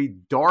 there's going to be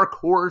dark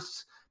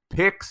horse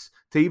picks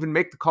to even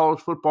make the college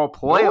football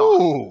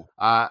playoff.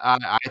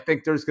 I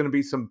think there's going to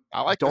be some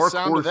dark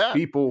horse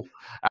people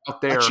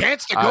out there. A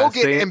chance to go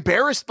get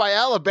embarrassed by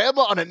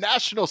Alabama on a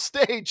national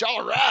stage.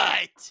 All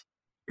right.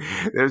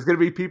 There's going to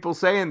be people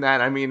saying that.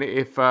 I mean,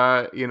 if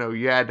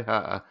you had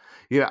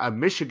a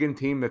Michigan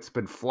team that's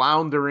been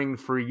floundering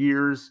for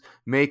years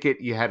make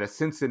it, you had a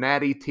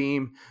Cincinnati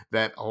team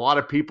that a lot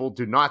of people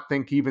do not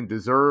think even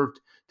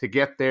deserved to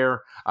get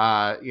there.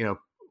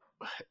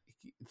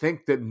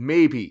 Think that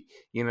maybe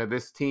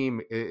this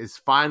team is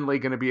finally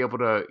going to be able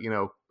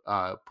to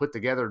put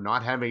together,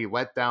 not have any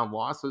letdown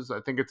losses. I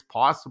think it's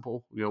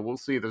possible. We'll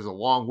see. There's a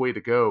long way to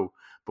go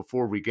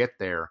before we get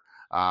there.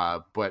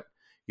 But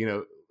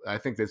I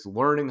think this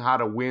learning how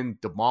to win,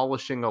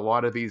 demolishing a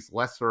lot of these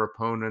lesser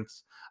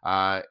opponents,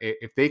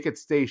 if they could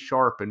stay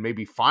sharp and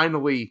maybe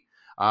finally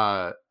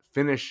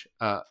finish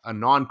a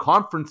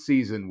non-conference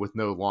season with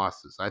no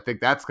losses, I think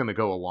that's going to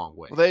go a long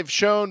way. Well, they've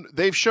shown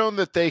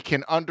that they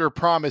can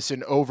under-promise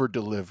and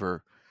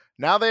over-deliver.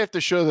 Now they have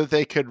to show that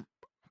they could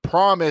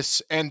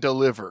promise and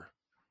deliver.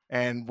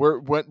 And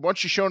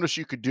once you've shown us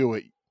you could do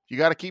it, you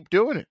got to keep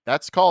doing it.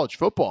 That's college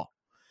football.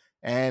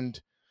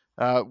 And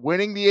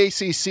winning the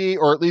ACC,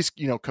 or at least,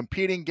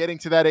 competing, getting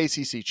to that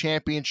ACC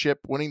championship,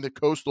 winning the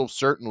Coastal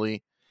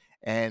certainly,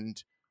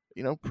 and,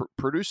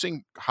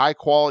 producing high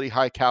quality,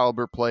 high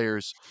caliber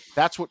players.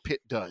 That's what Pitt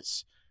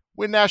does.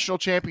 Win national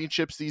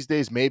championships these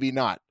days, maybe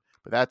not.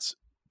 But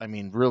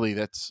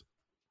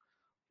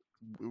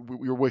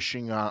you're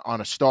wishing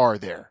on a star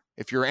there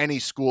if you're any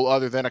school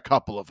other than a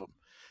couple of them.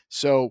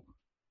 So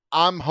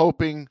I'm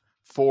hoping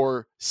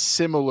for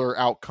similar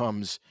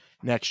outcomes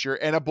next year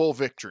and a bowl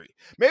victory.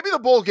 Maybe the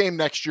bowl game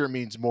next year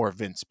means more,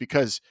 Vince,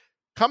 because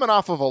coming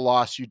off of a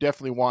loss, you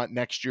definitely want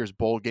next year's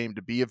bowl game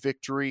to be a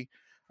victory.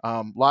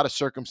 A lot of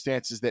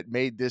circumstances that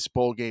made this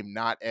bowl game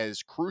not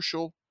as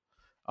crucial.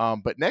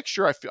 But next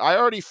year, I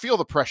already feel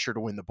the pressure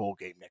to win the bowl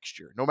game next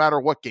year, no matter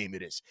what game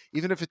it is.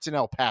 Even if it's in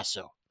El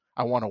Paso,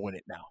 I want to win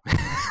it now.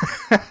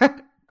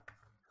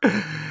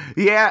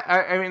 Yeah,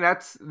 I mean,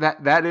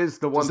 that is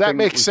the one thing. Does that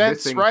make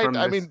sense, right?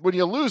 I mean, when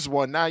you lose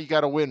one, now you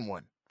got to win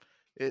one.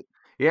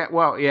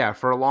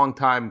 For a long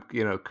time,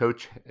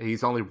 Coach,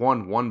 he's only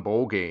won one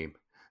bowl game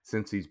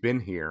since he's been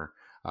here.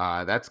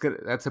 That's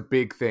a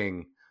big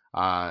thing.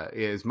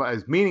 As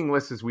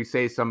meaningless as we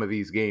say some of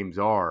these games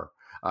are,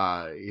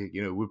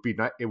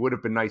 it would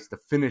have been nice to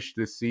finish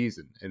this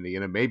season,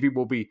 and maybe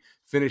we'll be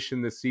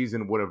finishing this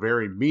season with a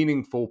very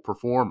meaningful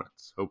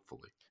performance.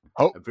 Hopefully,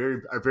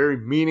 a very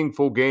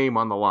meaningful game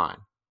on the line.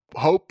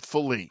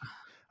 Hopefully.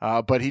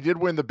 But he did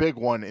win the big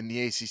one in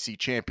the ACC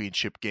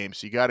championship game,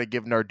 so you got to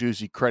give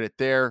Narduzzi credit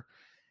there.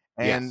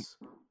 And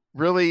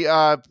really,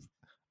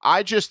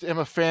 I just am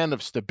a fan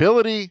of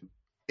stability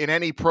in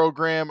any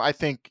program. I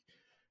think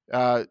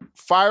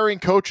firing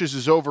coaches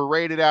is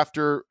overrated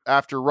after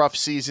rough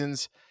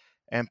seasons,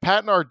 and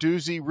Pat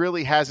Narduzzi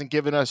really hasn't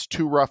given us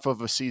too rough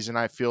of a season,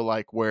 I feel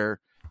like, where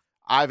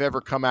I've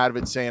ever come out of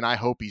it saying, I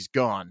hope he's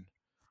gone.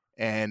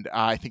 And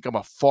I think I'm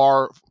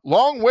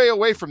long way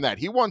away from that.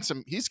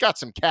 He's got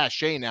some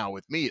cachet now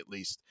with me, at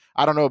least.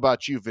 I don't know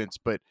about you, Vince,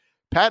 but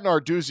Pat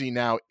Narduzzi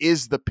now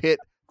is the Pitt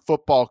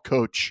football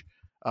coach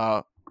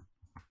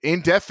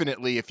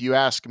indefinitely, if you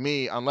ask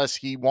me, unless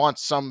he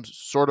wants some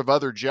sort of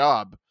other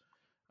job.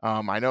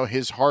 I know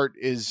his heart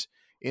is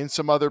in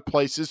some other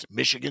places,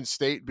 Michigan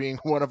State being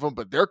one of them,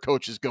 but their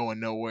coach is going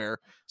nowhere.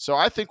 So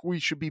I think we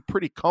should be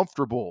pretty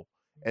comfortable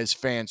as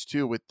fans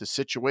too with the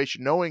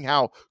situation, knowing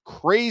how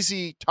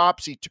crazy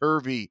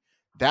topsy-turvy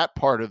that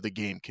part of the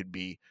game could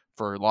be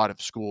for a lot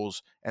of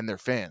schools and their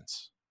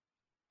fans.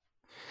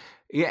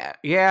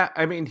 Yeah.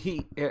 I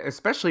mean,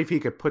 especially if he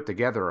could put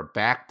together a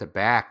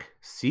back-to-back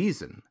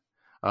season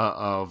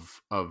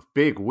of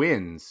big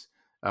wins,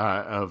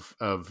 of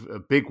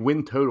big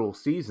win total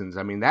seasons.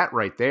 I mean, that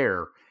right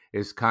there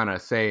is kind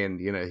of saying,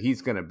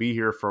 he's going to be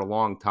here for a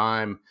long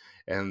time,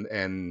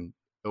 and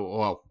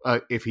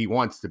if he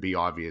wants to be,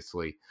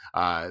 obviously,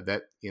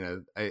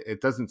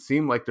 it doesn't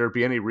seem like there'd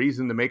be any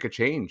reason to make a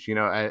change.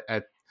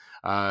 I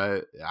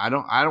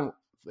don't.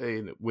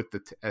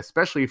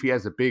 Especially if he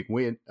has a big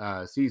win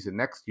season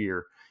next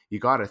year, you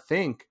got to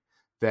think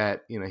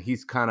that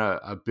he's kind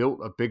of built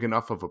a big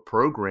enough of a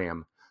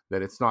program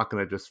that it's not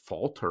going to just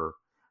falter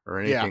or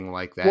anything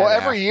like that. Well,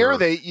 every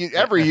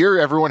year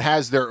everyone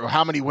has their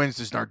how many wins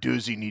does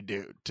Narduzzi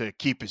need to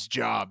keep his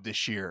job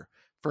this year?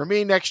 For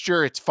me, next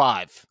year it's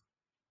 5.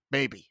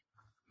 Maybe.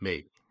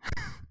 No,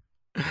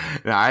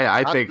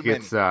 I think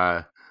it's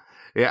I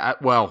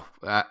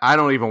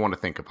don't even want to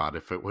think about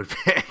if it would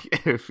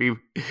be,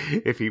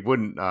 if he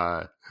wouldn't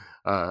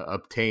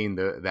obtain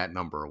that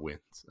number of wins.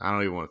 I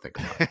don't even want to think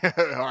about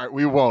it. All right,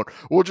 we won't.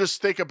 We'll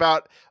just think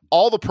about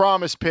all the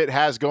promise Pitt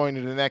has going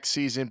into the next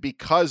season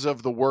because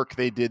of the work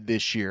they did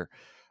this year.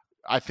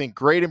 I think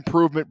great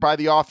improvement by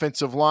the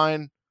offensive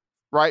line.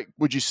 Right?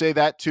 Would you say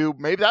that too?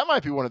 Maybe that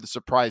might be one of the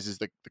surprises,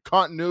 the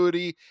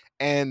continuity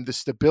and the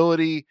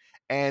stability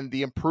and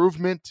the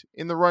improvement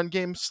in the run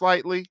game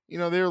slightly.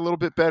 They're a little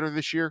bit better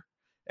this year,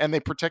 and they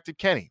protected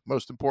Kenny,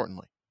 most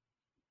importantly.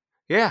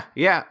 Yeah.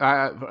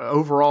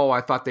 Overall,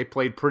 I thought they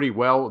played pretty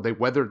well. They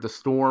weathered the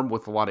storm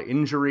with a lot of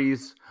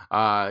injuries,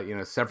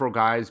 several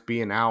guys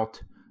being out,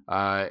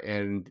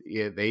 and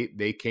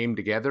they came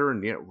together,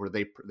 and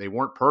they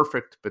weren't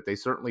perfect, but they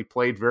certainly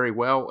played very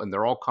well, and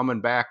they're all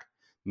coming back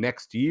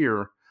next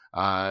year.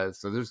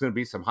 So there's going to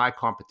be some high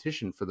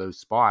competition for those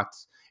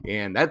spots.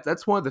 And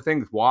that's one of the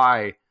things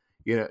why,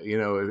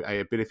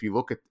 I bet if you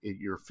look at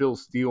your Phil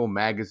Steele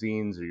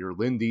magazines or your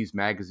Lindy's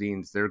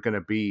magazines, they're going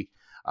to be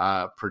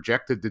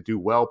projected to do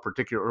well,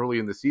 particularly early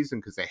in the season,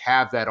 because they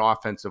have that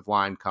offensive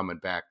line coming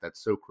back.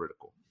 That's so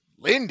critical.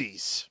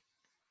 Lindy's.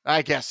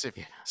 I guess if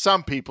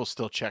some people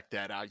still check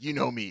that out,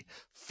 me,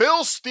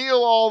 Phil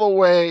Steele all the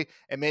way.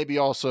 And maybe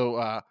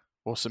also,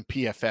 some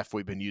PFF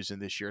we've been using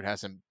this year. It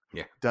hasn't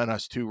done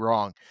us too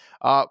wrong.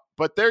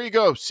 But there you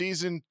go.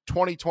 Season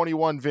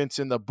 2021, Vince,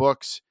 in the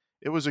books.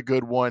 It was a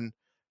good one.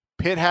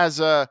 Pitt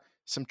has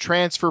some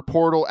transfer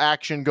portal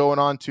action going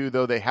on too,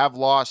 though. They have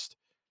lost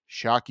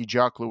Shockey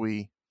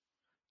Jacques-Louis,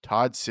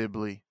 Todd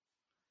Sibley,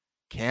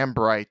 Cam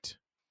Bright,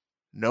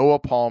 Noah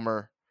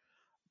Palmer.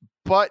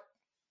 but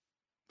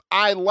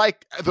I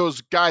like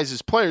those guys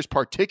as players,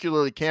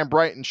 particularly Cam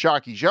Bright and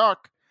Shockey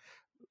Jacques.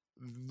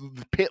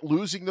 The Pitt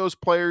losing those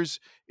players,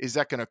 is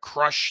that going to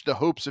crush the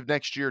hopes of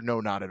next year? No,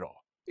 not at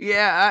all.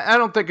 Yeah, I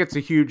don't think it's a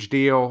huge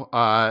deal.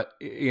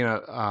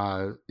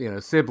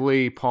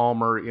 Sibley,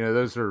 Palmer,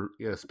 those are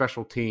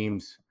special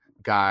teams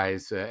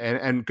guys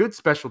and good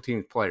special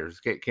teams players.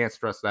 Can't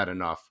stress that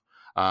enough.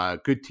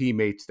 Good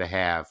teammates to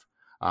have.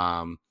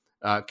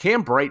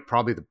 Cam Bright,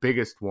 probably the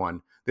biggest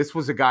one. This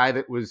was a guy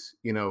that was,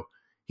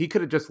 he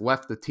could have just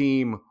left the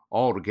team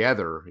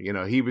altogether.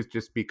 He was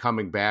just be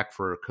coming back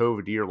for a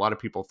COVID year. A lot of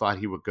people thought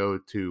he would go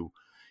to,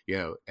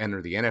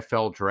 enter the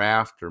NFL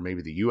draft or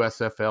maybe the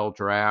USFL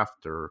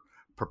draft or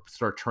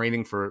start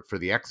training for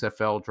the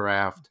XFL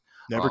draft.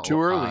 Never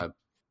too early.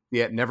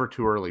 Never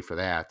too early for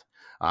that.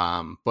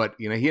 But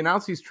he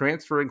announced he's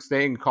transferring,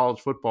 staying in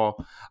college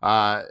football.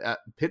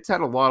 Pitt's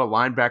had a lot of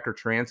linebacker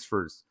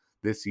transfers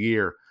this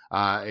year.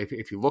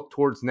 If you look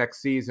towards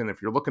next season,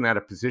 if you're looking at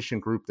a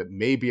position group that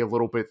may be a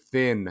little bit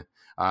thin,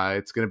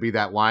 it's going to be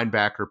that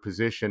linebacker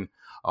position.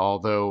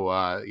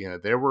 Although,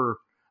 there were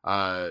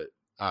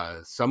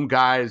some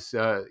guys,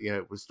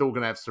 we're still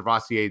going to have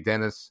Servassier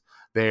Dennis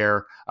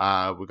there.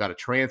 We've got a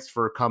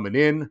transfer coming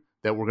in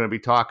that we're going to be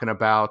talking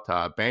about.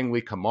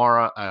 Bangley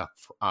Kamara,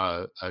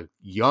 a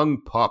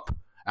young pup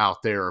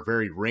out there, a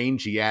very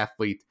rangy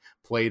athlete,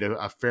 played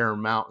a fair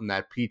amount in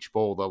that Peach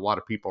Bowl that a lot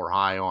of people are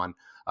high on.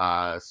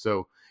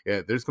 So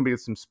there's going to be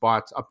some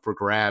spots up for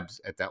grabs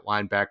at that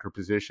linebacker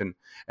position.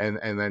 And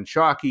then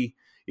Shockey,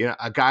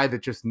 a guy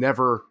that just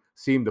never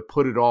seemed to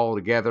put it all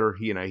together.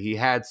 He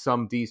had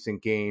some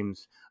decent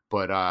games,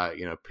 but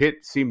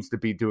Pitt seems to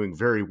be doing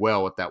very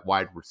well at that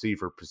wide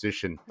receiver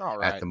position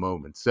at the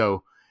moment.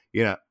 So,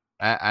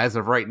 as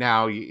of right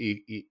now,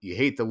 you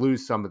hate to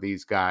lose some of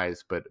these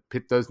guys, but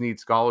Pitt does need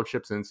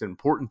scholarships, and it's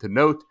important to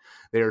note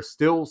there are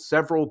still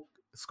several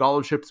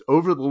scholarships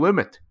over the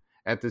limit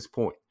at this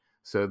point.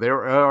 So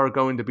there are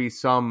going to be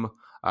some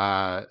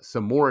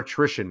more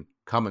attrition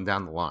coming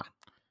down the line.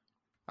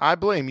 I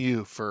blame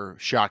you for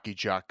Shockey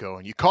Jacques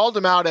going. You called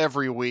him out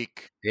every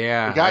week.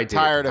 Yeah, we got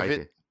tired of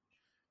it.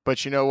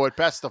 But you know what?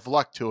 Best of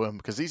luck to him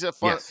because he's a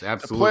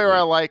player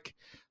I like.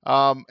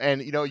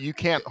 And you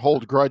can't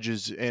hold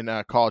grudges in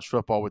college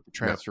football with the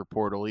transfer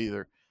portal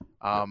either.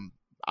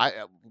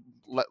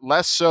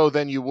 Less so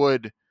than you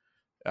would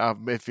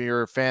if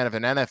you're a fan of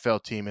an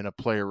NFL team and a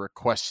player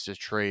requests a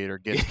trade or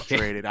gets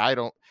traded.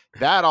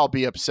 I'll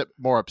be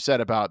more upset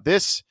about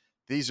this.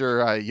 These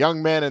are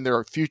young men and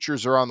their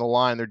futures are on the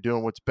line. They're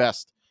doing what's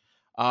best.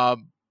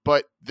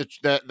 But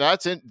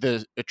that's in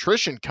the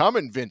attrition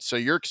coming, Vince. So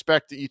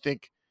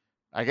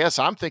I guess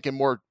I'm thinking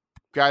more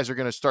guys are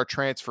going to start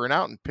transferring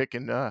out and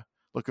picking,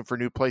 looking for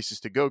new places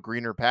to go,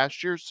 greener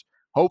pastures.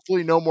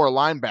 Hopefully no more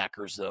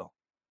linebackers, though.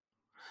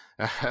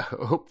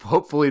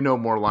 Hopefully no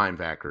more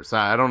linebackers.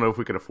 I don't know if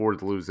we could afford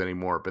to lose any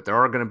more, but there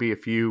are going to be a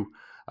few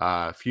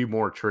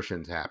more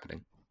attritions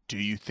happening. Do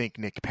you think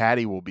Nick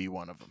Patty will be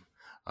one of them?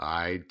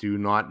 I do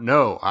not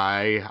know.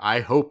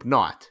 I hope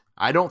not.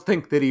 I don't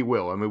think that he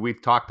will. I mean,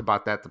 we've talked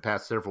about that the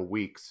past several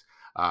weeks.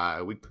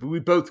 We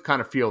both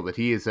kind of feel that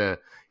he's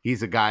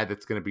a guy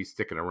that's going to be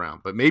sticking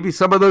around, but maybe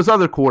some of those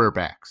other quarters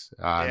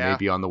may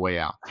be on the way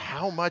out.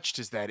 How much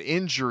does that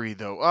injury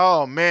though?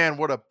 Oh man,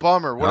 what a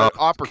bummer! What an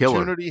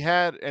opportunity he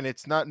had, and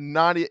it's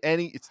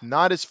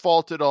not his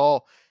fault at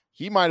all.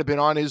 He might have been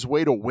on his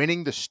way to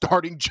winning the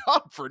starting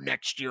job for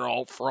next year,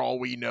 for all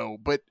we know.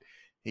 But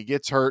he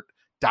gets hurt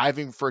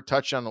diving for a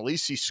touchdown. At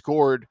least he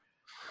scored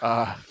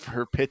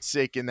for Pitt's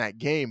sake in that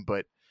game,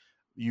 but.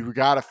 You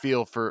got to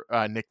feel for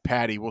Nick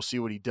Patty. We'll see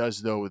what he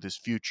does, though, with his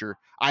future.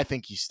 I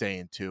think he's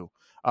staying, too.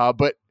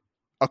 But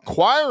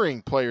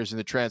acquiring players in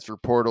the transfer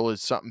portal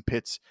is something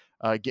Pitt's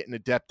getting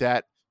adept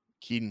at.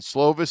 Keaton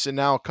Slovis, and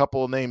now a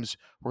couple of names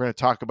we're going to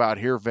talk about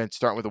here, Vince,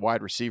 starting with a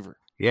wide receiver.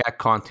 Yeah,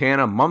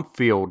 Contana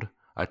Mumpfield,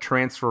 a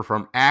transfer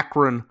from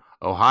Akron,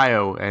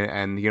 Ohio.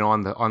 And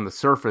on the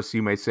surface,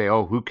 you may say,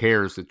 oh, who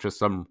cares? It's just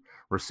some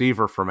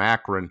receiver from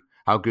Akron.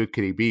 How good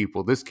could he be?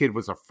 Well, this kid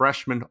was a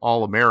freshman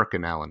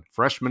All-American, Alan.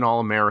 Freshman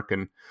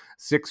All-American,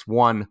 6'1",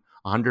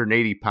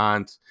 180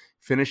 pounds.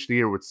 Finished the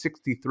year with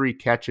 63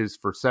 catches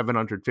for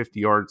 750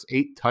 yards,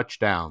 8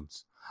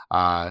 touchdowns.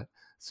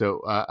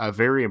 So a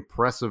very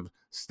impressive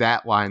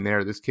stat line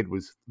there. This kid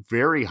was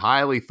very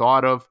highly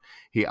thought of.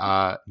 He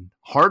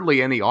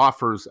hardly any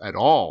offers at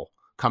all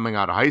coming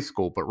out of high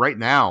school. But right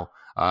now,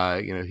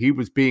 he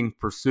was being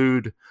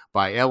pursued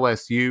by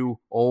LSU,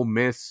 Ole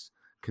Miss,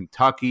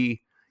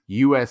 Kentucky,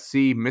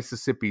 USC,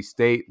 Mississippi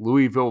State,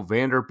 Louisville,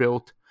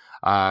 Vanderbilt.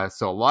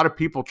 So a lot of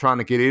people trying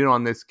to get in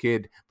on this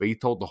kid, but he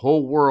told the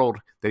whole world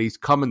that he's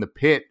coming to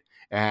Pitt.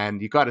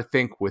 And you got to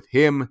think with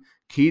him,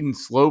 Keaton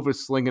Slovis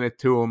slinging it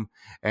to him,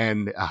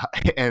 and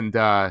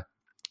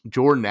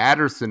Jordan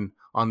Addison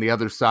on the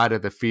other side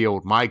of the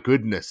field. My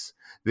goodness,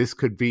 this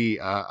could be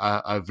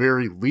a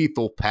very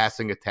lethal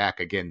passing attack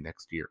again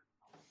next year.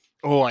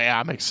 Oh, yeah,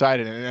 I'm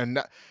excited.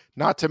 And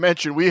not to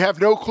mention, we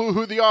have no clue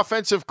who the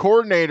offensive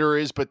coordinator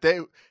is, but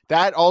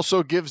that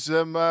also gives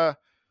them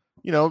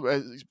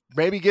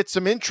maybe get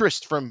some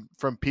interest from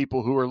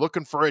people who are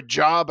looking for a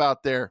job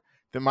out there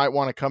that might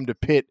want to come to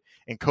Pitt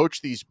and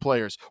coach these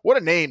players. What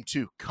a name,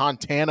 too.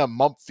 Contana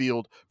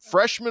Mumpfield,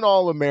 freshman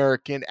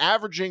All-American,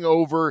 averaging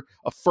over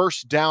a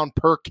first down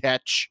per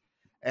catch.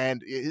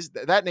 And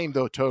that name,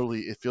 though,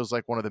 totally, it feels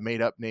like one of the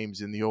made-up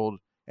names in the old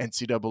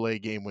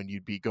NCAA game when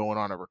you'd be going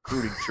on a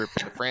recruiting trip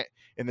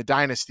in the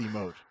dynasty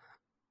mode.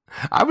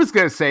 I was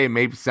going to say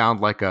maybe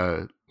sound like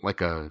a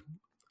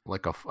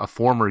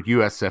former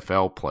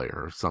USFL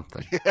player or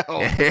something.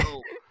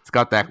 It's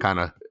got that kind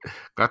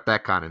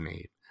of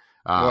name.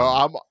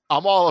 Well,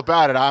 I'm all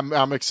about it.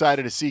 I'm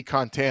excited to see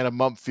Contana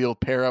Mumpfield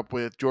pair up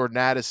with Jordan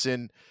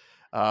Addison.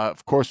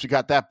 Of course, we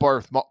got that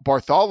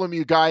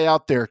Bartholomew guy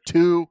out there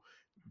too.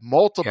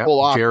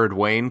 Multiple Jared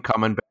Wayne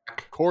coming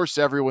back. Of course,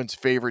 everyone's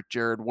favorite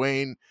Jared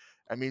Wayne.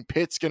 I mean,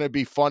 Pitt's going to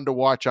be fun to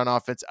watch on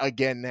offense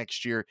again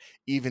next year,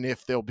 even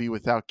if they'll be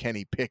without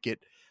Kenny Pickett.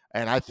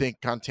 And I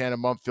think Contana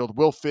Mumpfield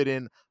will fit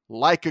in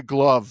like a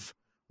glove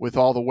with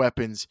all the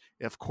weapons.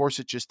 Of course,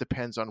 it just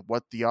depends on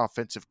what the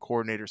offensive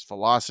coordinator's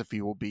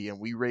philosophy will be, and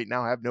we right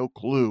now have no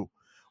clue.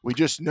 We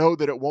just know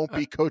that it won't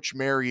be Coach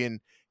Marion.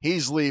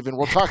 He's leaving.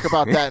 We'll talk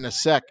about that in a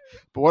sec.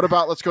 But what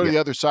about, let's go to the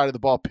other side of the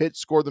ball. Pitt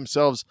scored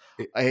themselves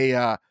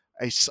a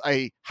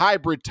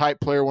hybrid-type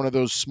player, one of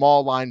those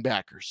small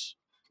linebackers.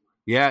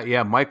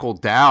 Yeah, Michael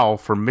Dow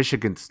from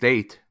Michigan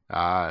State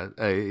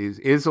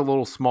is a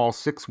little small,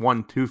 6'1",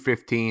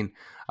 215.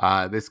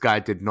 This guy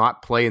did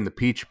not play in the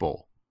Peach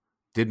Bowl.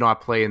 Did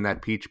not play in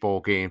that Peach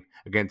Bowl game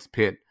against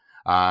Pitt.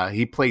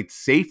 He played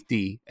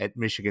safety at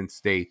Michigan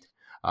State,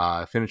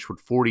 finished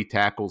with 40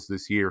 tackles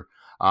this year.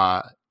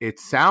 It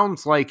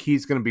sounds like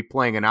he's going to be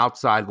playing an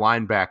outside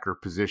linebacker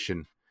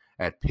position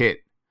at Pitt,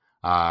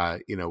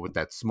 with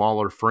that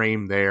smaller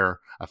frame there,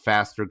 a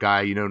faster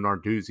guy.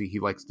 Narduzzi, he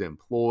likes to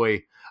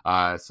employ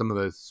some of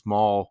the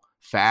small,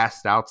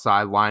 fast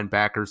outside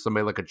linebackers,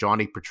 somebody like a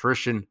Johnny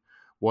Patrician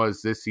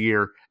was this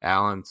year,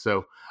 Alan.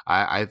 So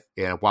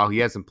while he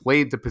hasn't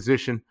played the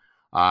position,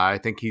 I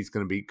think he's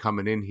going to be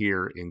coming in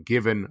here and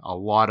given a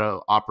lot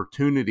of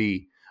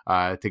opportunity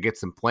to get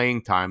some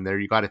playing time there.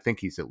 You got to think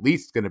he's at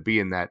least going to be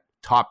in that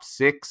top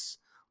 6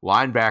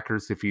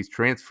 linebackers if he's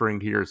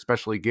transferring here,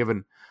 especially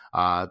given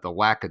the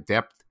lack of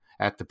depth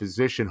at the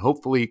position.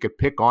 Hopefully he could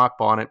pick up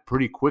on it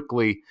pretty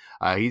quickly.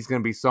 He's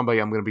going to be somebody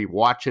I'm going to be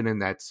watching in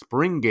that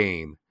spring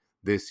game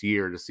this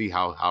year to see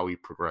how he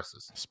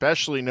progresses.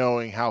 Especially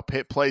knowing how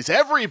Pitt plays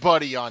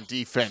everybody on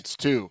defense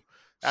too.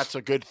 That's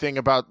a good thing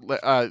about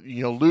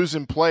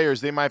losing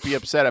players. They might be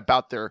upset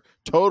about their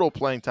total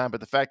playing time,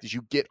 but the fact is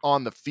you get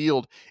on the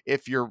field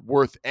if you're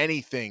worth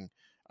anything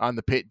on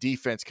the Pitt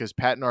defense, because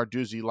Pat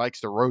Narduzzi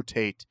likes to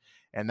rotate,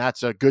 and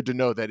that's good to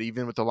know that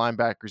even with the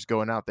linebackers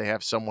going out, they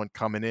have someone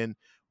coming in.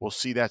 We'll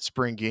see that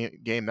spring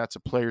game. That's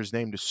a player's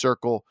name to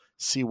circle,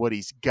 see what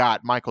he's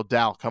got. Michael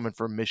Dow coming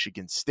from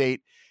Michigan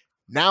State.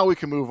 Now we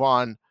can move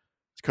on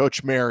to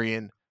Coach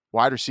Marion,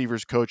 wide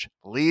receivers coach,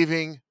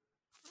 leaving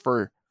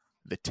for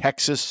the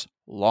Texas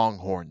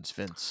Longhorns,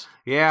 Vince.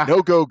 Yeah.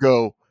 No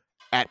go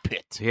at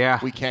Pitt. Yeah.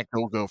 We can't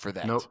go for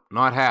that. Nope,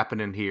 not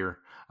happening here.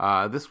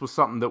 This was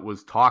something that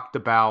was talked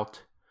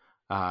about,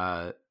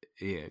 kind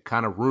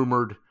of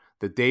rumored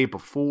the day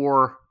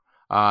before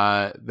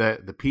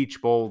the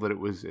Peach Bowl, that it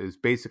was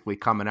basically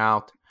coming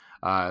out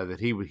that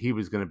he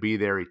was going to be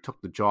there. He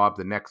took the job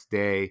the next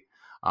day.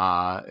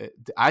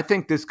 I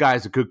think this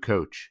guy's a good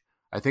coach.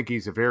 I think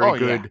he's a very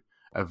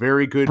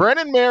good.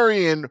 Brennan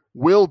Marion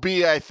will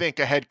be, I think,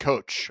 a head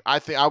coach. I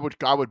think I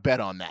would bet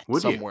on that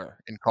somewhere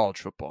in college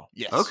football.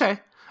 Yes. Okay.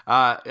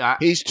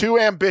 He's too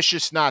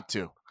ambitious not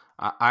to.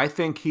 I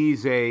think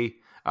he's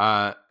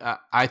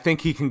I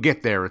think he can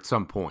get there at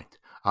some point.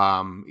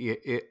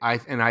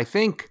 I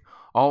think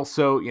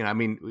also,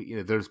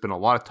 there's been a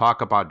lot of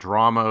talk about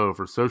drama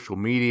over social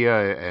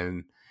media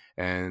and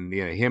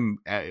him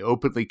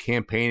openly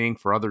campaigning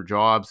for other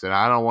jobs, and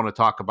I don't want to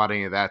talk about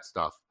any of that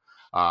stuff.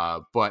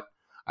 But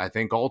I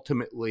think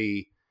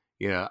ultimately,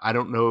 I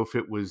don't know if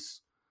it was,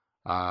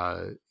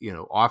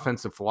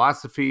 offensive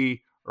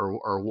philosophy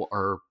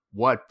or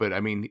what, but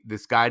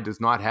this guy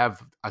does not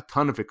have a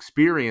ton of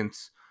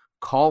experience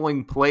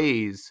calling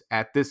plays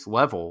at this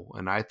level.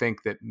 And I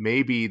think that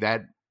maybe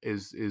that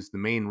is the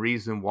main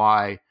reason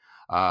why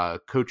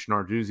Coach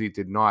Narduzzi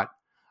did not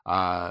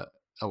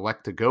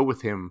elect to go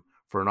with him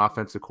for an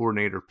offensive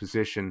coordinator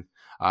position.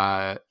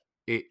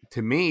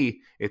 To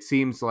me, it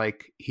seems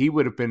like he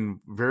would have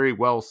been very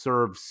well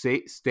served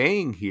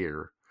staying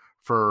here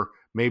for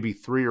maybe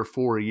 3 or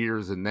 4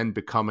 years and then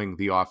becoming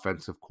the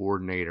offensive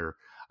coordinator.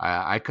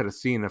 I could have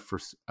seen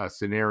a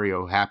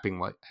scenario happening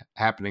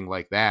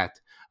like that.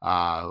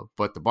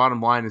 But the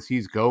bottom line is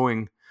he's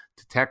going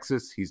to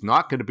Texas. He's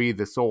not going to be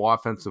the sole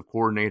offensive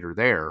coordinator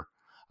there.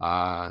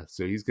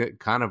 So he's got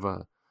kind of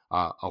a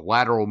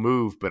lateral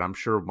move, but I'm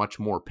sure much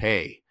more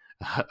pay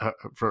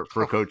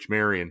for Coach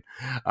Marion.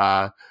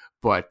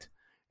 But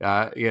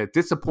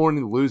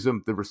disappointing to lose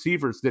him. The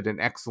receivers did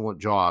an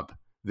excellent job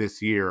this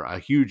year, a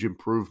huge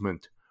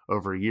improvement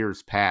over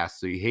years past.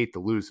 So you hate to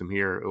lose him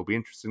here. It'll be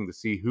interesting to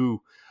see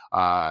who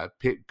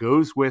Pitt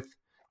goes with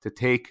to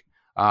take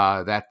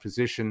that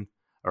position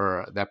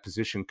or that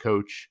position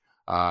coach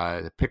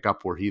to pick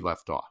up where he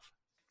left off.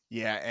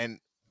 Yeah, and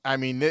I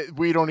mean,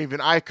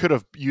 I could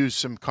have used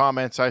some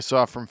comments I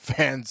saw from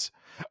fans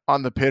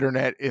on the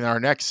Pitternet in our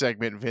next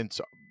segment,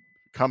 Vince,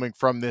 stemming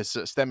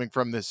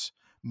from this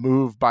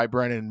move by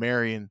Brennan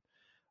Marion.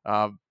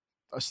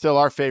 Still,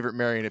 our favorite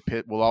Marion at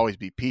Pitt will always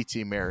be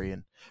P.T.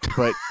 Marion,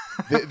 but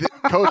the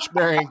Coach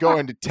Marion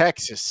going to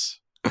Texas.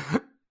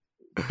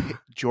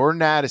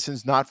 Jordan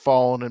Addison's not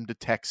following him to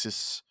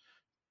Texas.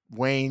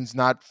 Wayne's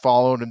not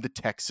following him to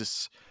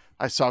Texas.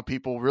 I saw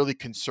people really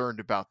concerned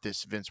about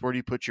this, Vince. Where do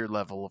you put your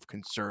level of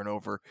concern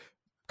over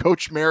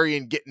Coach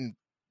Marion getting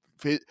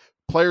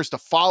players to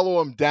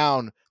follow him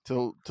down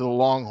to the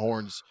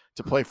Longhorns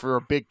to play for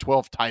a Big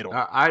 12 title?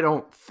 I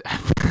don't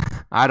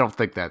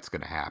think that's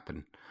going to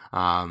happen.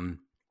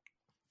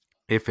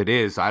 If it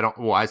is,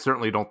 I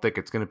certainly don't think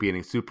it's going to be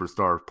any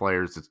superstar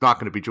players. It's not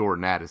going to be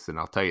Jordan Addison.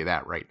 I'll tell you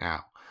that right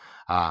now.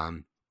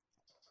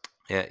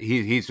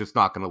 He's just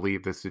not going to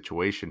leave this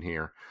situation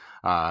here.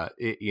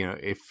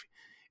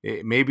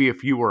 Maybe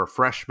if you were a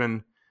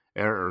freshman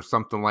or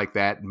something like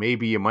that,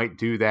 maybe you might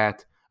do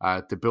that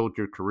to build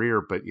your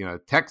career. But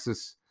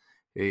Texas,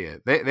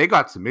 they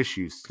got some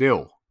issues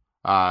still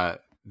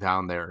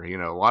down there.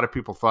 A lot of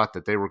people thought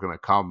that they were going to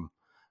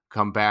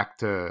come back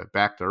to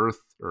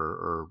earth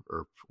or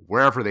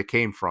wherever they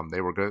came from.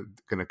 They were going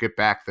to get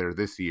back there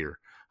this year,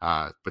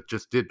 but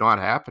just did not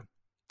happen.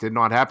 Did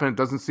not happen. It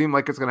doesn't seem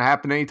like it's going to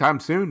happen anytime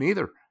soon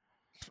either.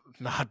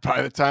 Not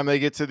by the time they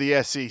get to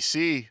the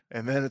SEC,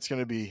 and then it's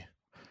going to be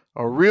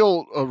a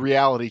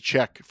reality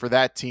check for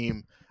that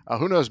team.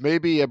 Who knows?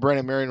 Maybe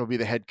Brennan Marion will be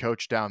the head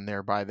coach down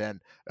there by then.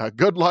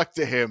 Good luck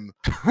to him.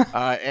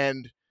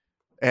 And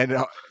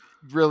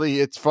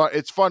really, it's fun.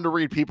 It's fun to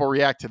read people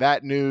react to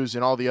that news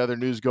and all the other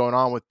news going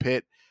on with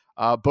Pitt.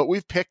 But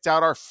we've picked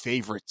out our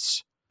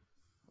favorites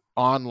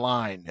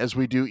online as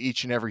we do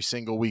each and every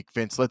single week.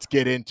 Vince, let's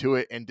get into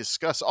it and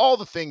discuss all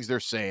the things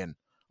they're saying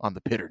on the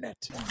Pitternet.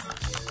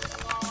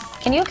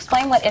 Can you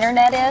explain what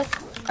internet is?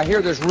 I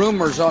hear there's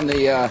rumors on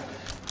the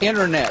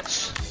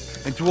internets.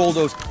 And to all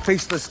those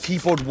faceless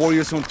keyboard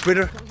warriors on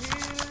Twitter.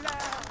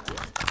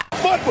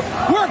 But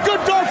we're a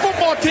good darn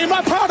football team.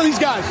 I'm proud of these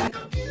guys.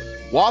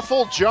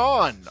 Waffle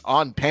John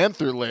on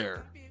Panther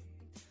Lair.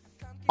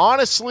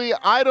 Honestly,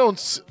 I don't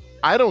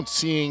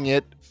seeing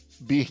it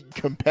being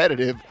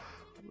competitive.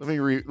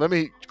 Let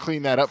me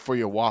clean that up for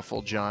you,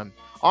 Waffle John.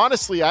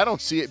 Honestly, I don't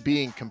see it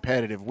being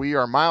competitive. We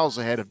are miles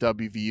ahead of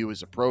WVU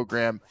as a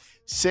program.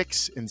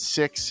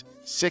 6-6,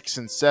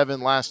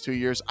 6-7 last 2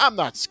 years. I'm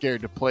not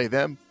scared to play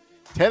them.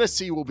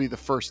 Tennessee will be the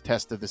first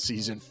test of the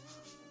season.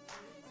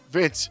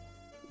 Vince,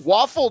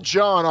 Waffle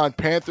John on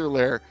Panther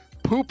Lair,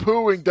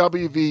 poo-pooing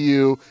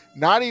WVU,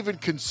 not even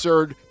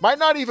concerned, might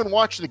not even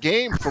watch the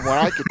game from what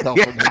I could tell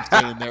from him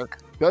saying there.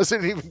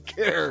 Doesn't even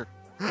care.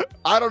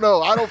 I don't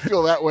know. I don't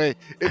feel that way.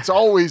 It's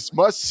always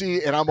must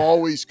see, and I'm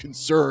always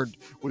concerned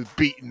with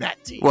beating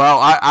that team. Well,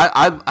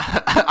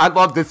 I'd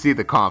love to see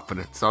the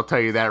confidence. I'll tell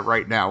you that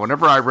right now.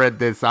 Whenever I read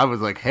this, I was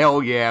like,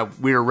 hell yeah,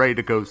 we're ready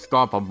to go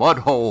stomp a mud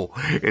hole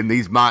in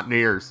these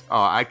Mountaineers.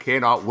 I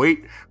cannot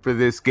wait for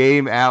this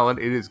game, Alan.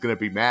 It is going to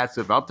be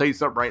massive. I'll tell you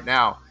something right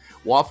now.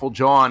 Waffle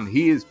John,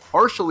 he is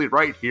partially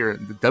right here.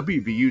 The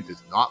WVU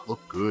does not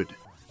look good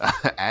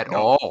at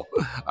all.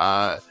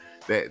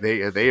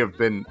 They have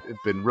been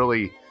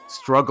really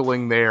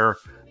struggling there.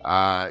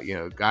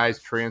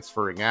 Guys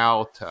transferring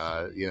out.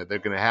 They're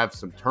going to have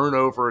some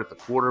turnover at the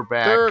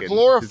quarterback. They're a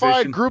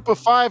glorified group of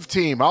 5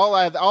 team. I'll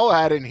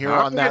add in here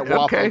on that,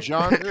 Waffle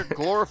John. They're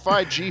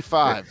glorified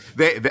G5.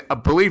 They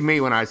believe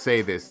me when I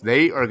say this.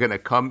 They are going to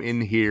come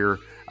in here.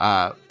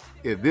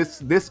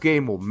 This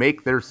game will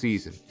make their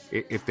season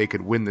if they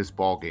could win this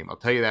ball game. I'll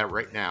tell you that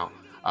right now.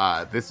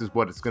 This is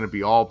what it's going to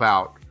be all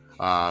about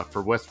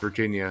for West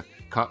Virginia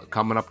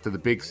coming up to the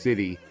big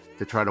city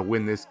to try to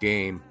win this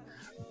game.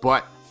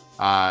 But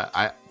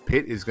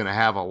Pitt is going to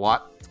have a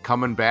lot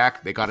coming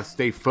back. They got to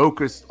stay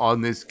focused on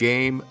this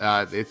game.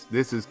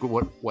 This is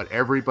what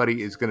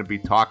everybody is going to be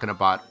talking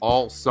about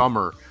all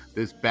summer,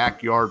 this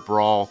backyard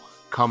brawl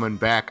coming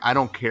back. I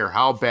don't care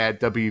how bad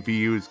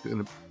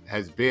WVU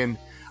has been.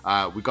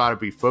 We got to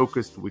be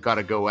focused. We got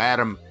to go at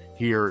them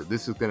here.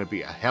 This is going to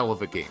be a hell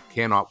of a game.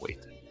 Cannot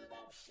wait.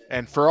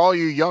 And for all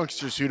you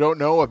youngsters who don't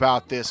know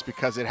about this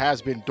because it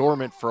has been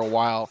dormant for a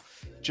while,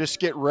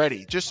 just get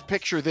ready. Just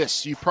picture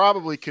this. You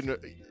probably can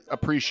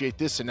appreciate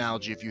this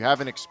analogy if you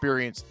haven't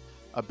experienced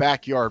a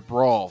backyard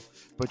brawl.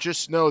 But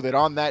just know that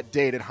on that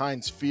date at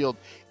Heinz Field,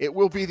 it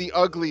will be the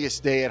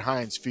ugliest day at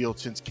Heinz Field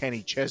since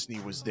Kenny Chesney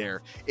was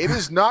there. It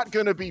is not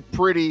going to be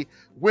pretty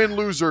win,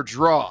 lose, or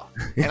draw.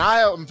 And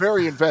I am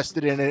very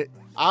invested in it.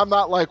 I'm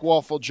not like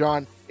Waffle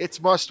John.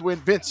 It's must win.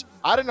 Vince,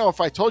 I don't know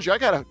if I told you, I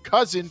got a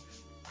cousin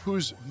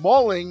who's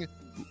mulling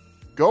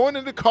going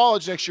into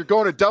college next year,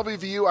 going to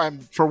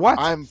WVU. For what?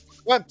 I'm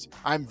flipped.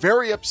 I'm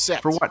very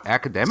upset. For what?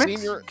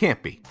 Academics?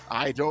 Can't be.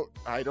 I don't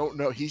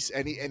know.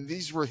 And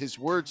these were his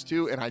words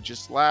too, and I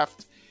just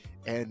laughed,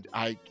 and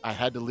I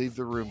had to leave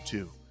the room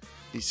too.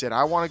 He said,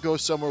 I want to go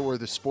somewhere where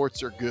the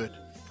sports are good.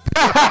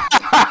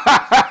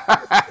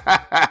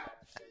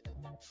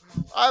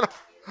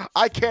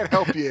 I can't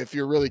help you if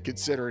you're really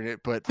considering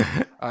it, but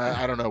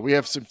I don't know. We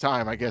have some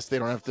time. I guess they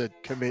don't have to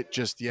commit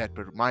just yet,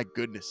 but my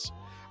goodness.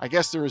 I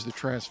guess there is the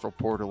transfer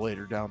portal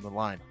later down the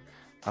line.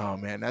 Oh,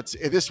 man, it's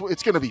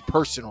going to be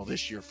personal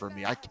this year for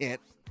me. I can't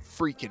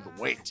freaking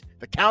wait.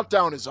 The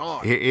countdown is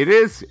on. It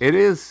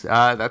is.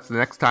 That's the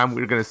next time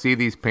we're going to see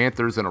these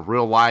Panthers in a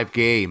real live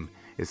game.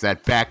 Is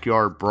that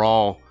backyard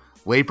brawl,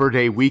 Labor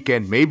Day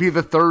weekend, maybe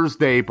the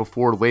Thursday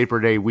before Labor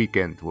Day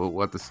weekend. We'll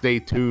have to stay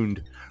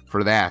tuned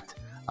for that.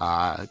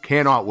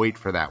 Cannot wait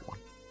for that one.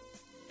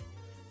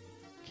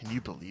 Can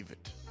you believe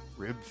it?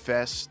 Rib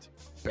Fest,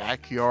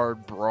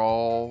 backyard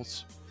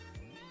brawls,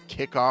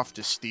 kickoff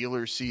to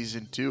Steelers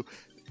season 2.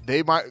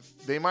 They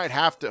might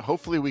have to.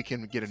 Hopefully, we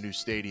can get a new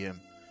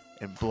stadium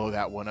and blow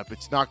that one up.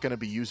 It's not going to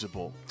be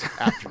usable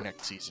after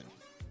next season.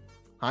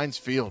 Heinz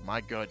Field,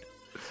 my good.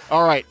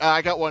 All right,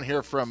 I got one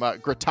here from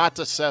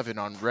Gratata7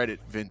 on Reddit,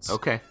 Vince.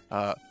 Okay.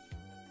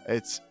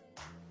 It's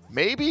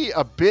maybe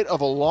a bit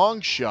of a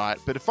long shot,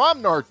 but if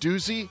I'm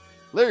Narduzzi,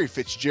 Larry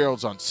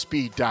Fitzgerald's on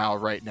speed dial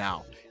right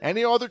now.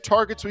 Any other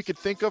targets we could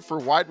think of for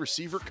wide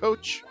receiver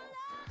coach?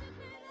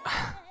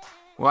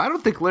 Well, I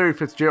don't think Larry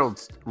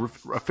Fitzgerald's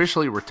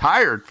officially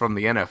retired from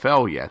the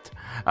NFL yet,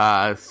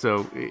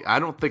 so I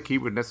don't think he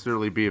would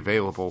necessarily be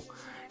available.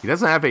 He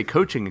doesn't have a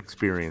coaching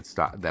experience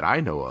that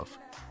I know of,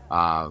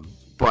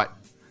 but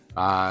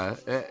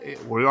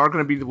we are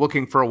going to be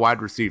looking for a wide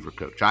receiver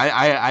coach.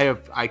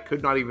 I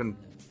could not even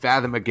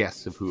fathom a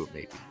guess of who it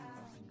may be.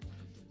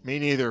 Me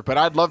neither, but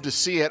I'd love to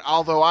see it.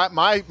 Although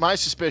my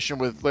suspicion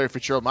with Larry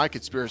Fitzgerald, my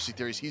conspiracy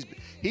theories,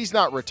 he's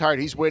not retired.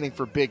 He's waiting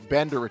for Big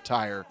Ben to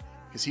retire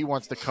because he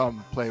wants to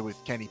come play with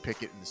Kenny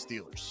Pickett and the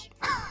Steelers.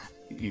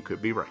 You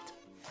could be right.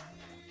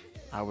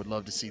 I would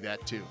love to see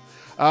that too.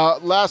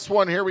 Last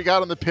one here we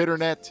got on the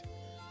Pitternet.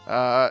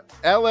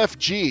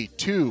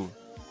 LFG2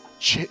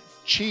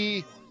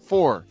 Chi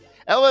 4.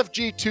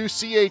 LFG2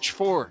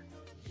 CH4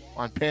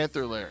 on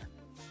Panther Lair.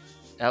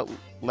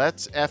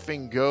 Let's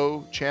effing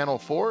go Channel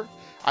 4.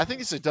 I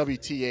think it's a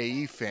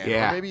WTAE fan.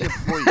 Yeah. Or maybe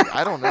employee.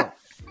 I don't know.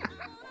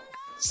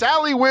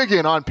 Sally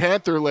Wiggin on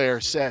Panther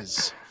Lair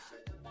says,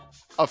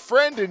 a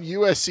friend and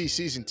USC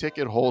season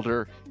ticket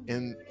holder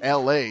in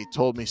LA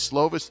told me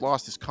Slovis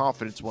lost his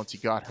confidence once he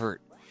got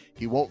hurt.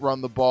 He won't run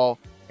the ball,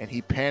 and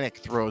he panic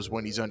throws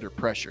when he's under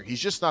pressure.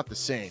 He's just not the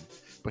same,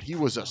 but he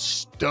was a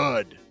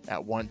stud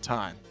at one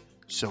time.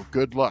 So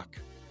good luck.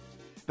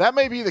 That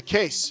may be the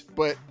case,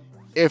 but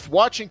if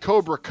watching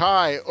Cobra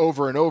Kai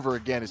over and over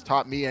again has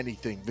taught me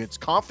anything, Vince,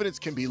 confidence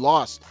can be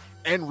lost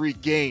and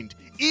regained,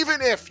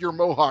 even if your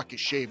mohawk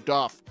is shaved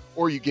off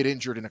or you get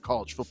injured in a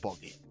college football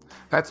game.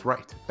 That's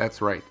right.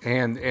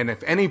 And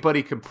if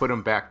anybody can put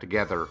them back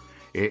together,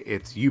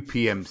 it's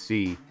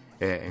UPMC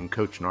and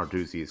Coach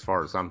Narduzzi, as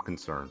far as I'm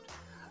concerned.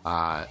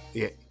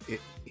 He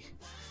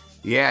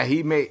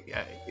may.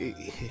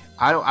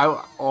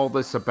 All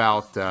this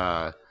about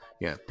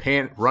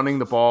running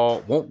the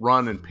ball, won't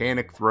run and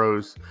panic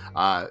throws.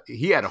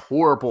 He had a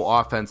horrible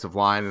offensive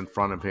line in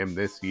front of him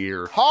this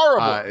year.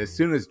 Horrible. As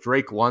soon as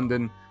Drake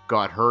London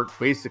got hurt,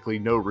 basically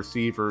no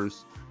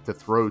receivers to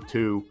throw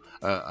to.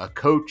 A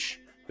coach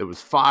that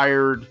was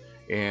fired,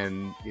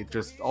 and it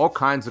just all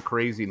kinds of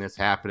craziness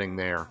happening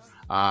there.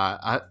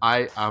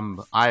 I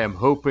am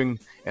hoping,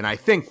 and I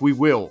think we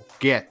will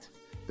get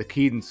the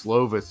Kedon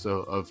Slovis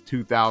of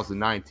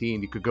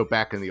 2019. You could go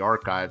back in the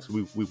archives.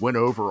 We went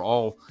over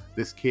all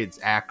this kid's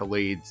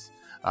accolades.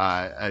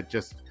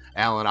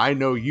 Alan, I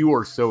know you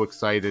are so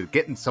excited.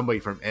 Getting somebody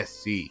from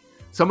SC,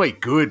 somebody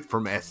good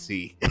from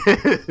SC,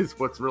 is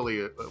what's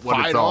really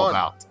what it's all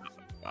about.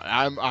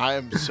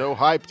 I'm so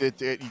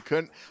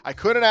hyped. I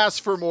couldn't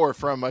ask for more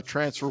from a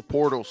transfer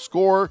portal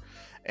score,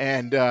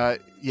 and I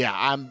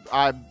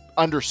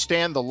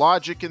understand the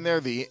logic in there.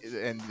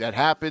 And that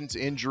happens,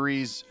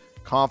 injuries,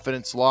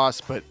 confidence loss,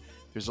 but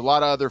there's a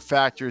lot of other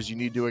factors you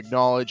need to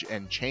acknowledge,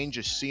 and change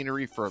of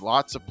scenery for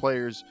lots of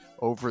players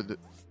over the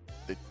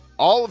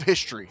all of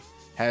history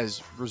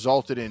has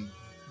resulted in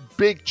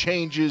big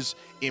changes,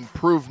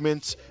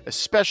 improvements,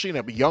 especially in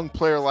a young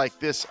player like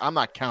this. I'm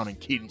not counting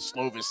Kedon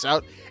Slovis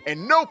out,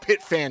 and no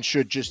Pitt fan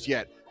should just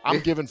yet.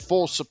 I'm giving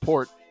full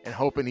support and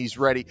hoping he's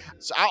ready.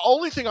 So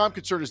only thing I'm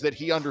concerned is that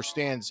he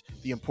understands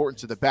the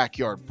importance of the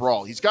backyard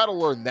brawl. He's got to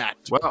learn that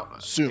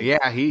soon.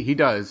 Yeah, he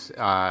does.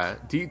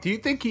 Do you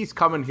think he's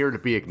coming here to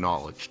be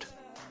acknowledged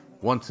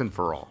once and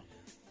for all?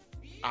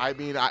 I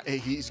mean,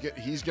 he's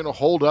going to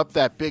hold up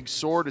that big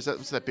sword.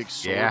 What's that big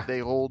sword they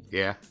hold?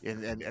 Yeah.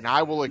 And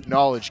I will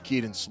acknowledge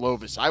Kedon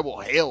Slovis. I will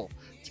hail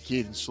to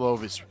Kedon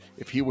Slovis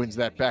if he wins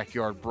that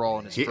backyard brawl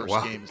in his first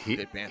game as a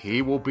Pitt Panther.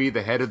 He will be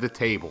the head of the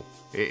table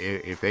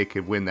if they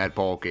could win that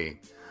ball game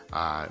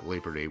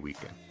Labor Day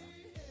weekend.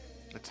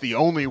 It's the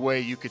only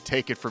way you could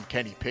take it from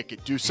Kenny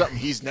Pickett. Do something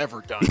he's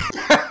never done.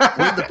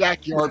 Win the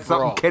backyard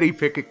brawl. Something Kenny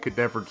Pickett could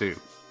never do.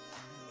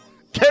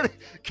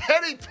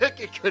 Kenny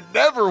Pickett could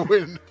never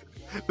win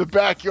the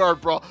backyard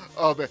brawl.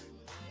 Oh, man.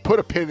 put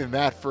a pin in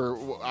that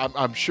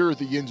I'm sure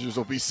the Yinzers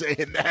will be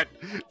saying that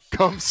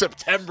come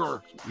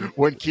September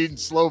when Keaton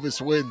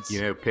Slovis wins.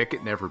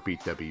 Pickett never beat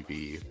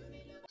WVU.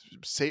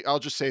 I'll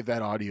just save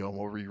that audio and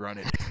we'll rerun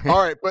it.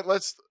 All right, but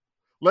let's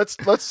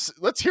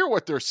hear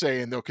what they're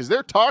saying though, because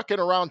they're talking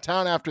around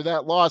town after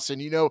that loss,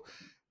 and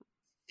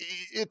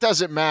it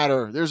doesn't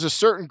matter. There's a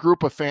certain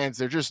group of fans,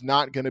 they're just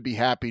not going to be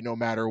happy no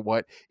matter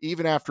what,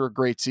 even after a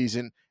great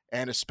season,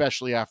 and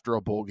especially after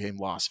a bowl game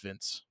loss,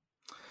 Vince.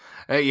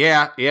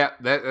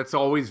 That's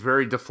always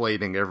very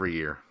deflating every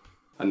year.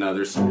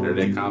 Another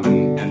Saturday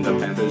coming, and the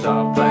Panthers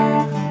are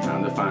playing.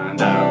 Trying to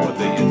find out what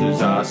the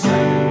Yinzers are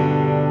saying.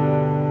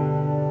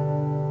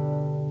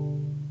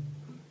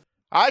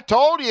 I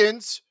told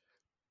Yins,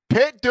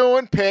 Pitt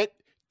doing Pitt,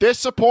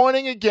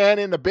 disappointing again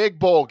in the big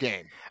bowl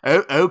game.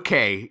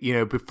 Okay,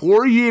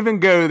 before you even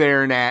go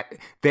there, Nat,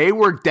 they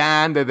were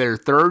down to their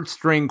third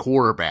string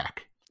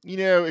quarterback.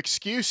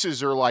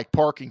 Excuses are like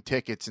parking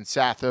tickets in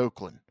South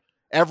Oakland.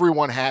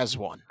 Everyone has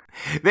one.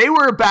 They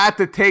were about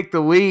to take the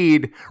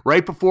lead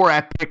right before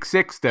that pick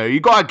six, though. You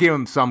got to give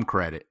them some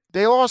credit.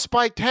 They lost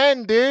by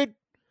 10, dude.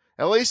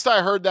 At least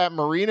I heard that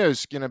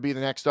Marino's going to be the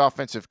next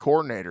offensive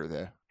coordinator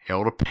there.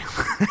 Hell to pay.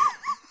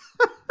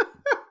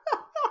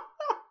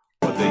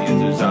 What the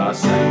Yinzers are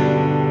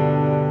saying.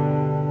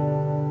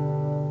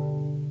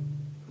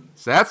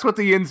 So that's what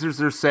the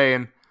Yinzers are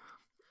saying.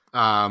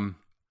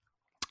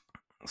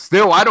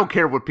 Still, I don't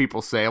care what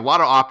people say. A lot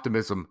of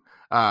optimism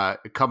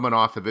coming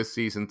off of this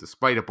season,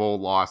 despite a bowl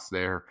loss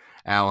there,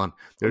 Alan.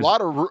 There's a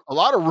lot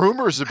of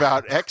rumors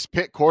about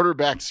ex-Pitt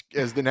quarterbacks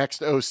as the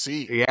next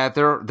OC. Yeah,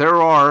 there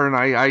are, and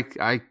I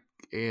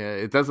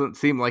it doesn't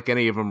seem like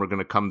any of them are going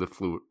to come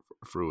to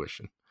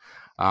fruition.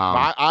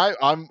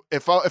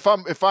 If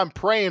I'm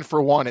praying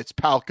for one, it's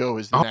Palco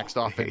is the next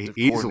offensive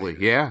easily.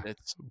 coordinator. Yeah,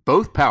 it's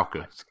both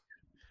Palcos.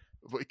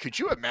 Could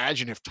you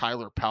imagine if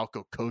Tyler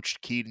Palco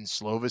coached Keaton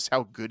Slovis?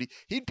 How good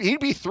he'd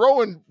be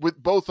throwing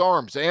with both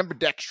arms,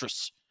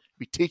 ambidextrous.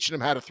 Be teaching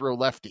him how to throw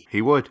lefty.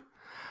 He would.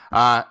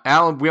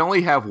 Alan, we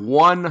only have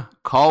one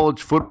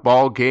college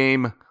football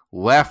game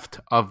left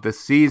of the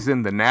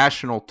season, the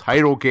national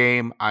title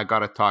game. I got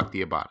to talk to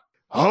you about it.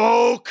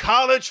 Oh,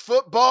 college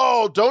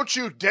football. Don't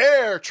you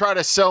dare try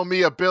to sell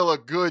me a bill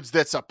of goods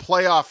that's a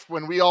playoff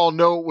when we all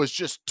know it was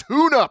just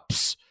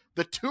tune-ups.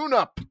 The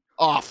tune-up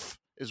off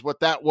is what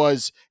that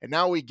was. And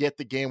now we get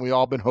the game we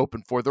all been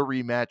hoping for, the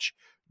rematch.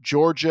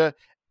 Georgia,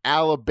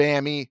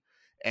 Alabama,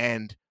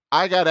 and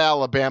I got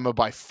Alabama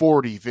by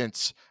 40,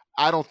 Vince.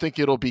 I don't think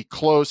it'll be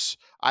close.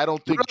 I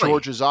don't think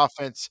Georgia's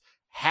offense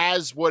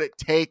has what it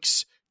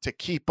takes to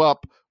keep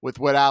up with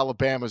what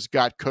Alabama's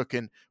got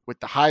cooking with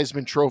the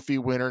Heisman Trophy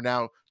winner.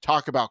 Now,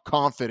 talk about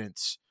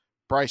confidence.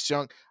 Bryce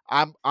Young,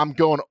 I'm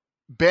going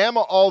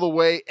Bama all the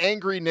way.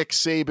 Angry Nick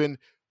Saban,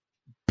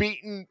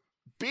 beaten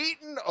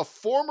a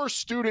former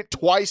student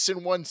twice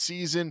in one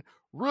season,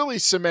 really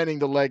cementing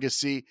the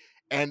legacy.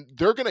 And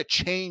they're going to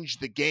change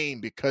the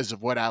game because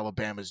of what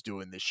Alabama's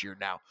doing this year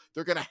now.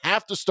 They're going to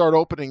have to start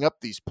opening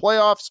up these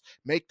playoffs,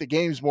 make the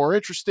games more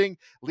interesting,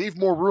 leave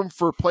more room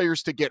for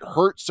players to get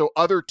hurt so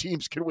other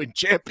teams can win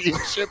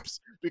championships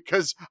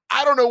because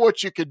I don't know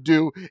what you could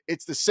do.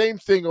 It's the same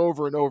thing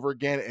over and over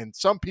again, and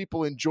some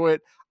people enjoy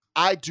it.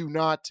 I do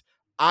not.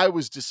 I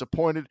was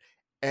disappointed,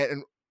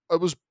 and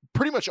it was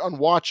pretty much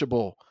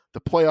unwatchable,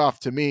 the playoff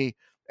to me.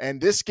 And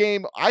this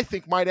game, I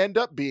think, might end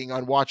up being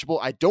unwatchable.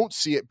 I don't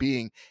see it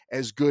being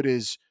as good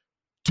as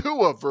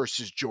Tua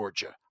versus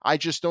Georgia. I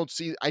just don't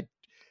see.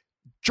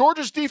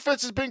 Georgia's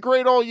defense has been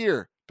great all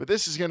year, but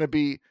this is going to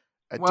be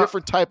a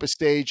different type of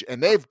stage,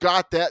 and they've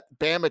got that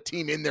Bama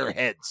team in their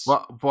heads.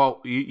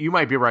 Well, you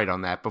might be right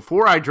on that.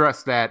 Before I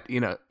address that,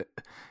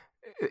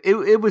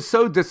 it was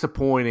so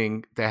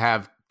disappointing to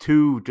have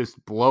two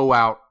just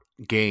blowout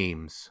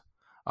games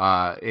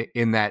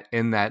in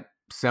that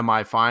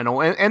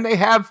semifinal, and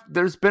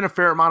there's been a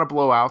fair amount of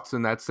blowouts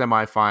in that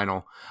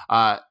semifinal.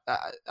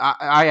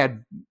 I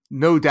had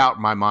no doubt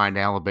in my mind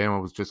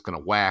Alabama was just going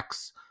to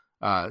wax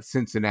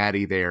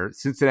Cincinnati there.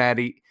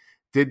 Cincinnati,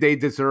 did they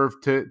deserve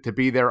to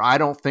be there? I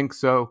don't think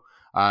so.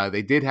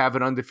 They did have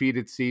an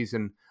undefeated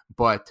season,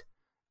 but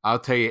I'll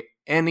tell you,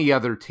 any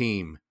other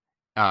team,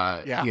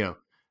 that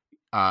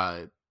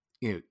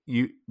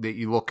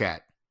you look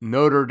at,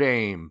 Notre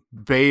Dame,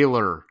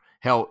 Baylor,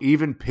 hell,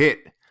 even Pitt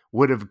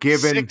would have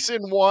given 6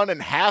 in one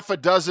and half a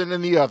dozen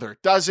in the other.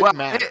 Doesn't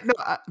matter. No,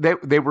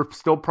 they were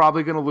still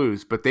probably going to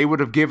lose, but they would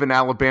have given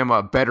Alabama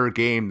a better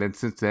game than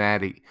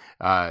Cincinnati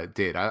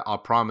did. I'll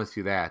promise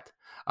you that.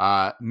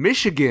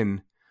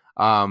 Michigan,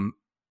 I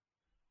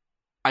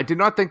did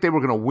not think they were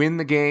going to win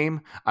the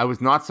game. I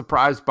was not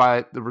surprised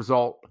by the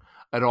result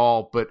at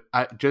all, but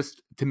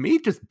just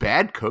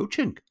bad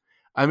coaching.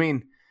 I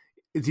mean,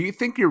 do you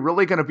think you're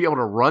really going to be able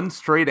to run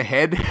straight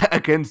ahead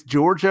against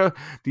Georgia?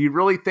 Do you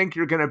really think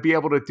you're going to be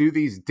able to do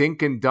these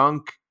dink and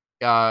dunk,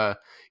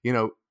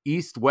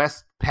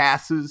 east-west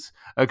passes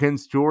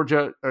against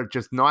Georgia, or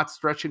just not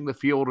stretching the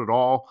field at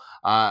all?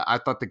 I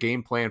thought the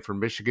game plan for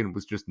Michigan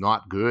was just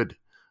not good.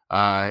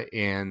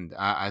 And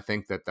I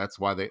think that's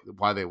why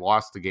they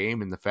lost the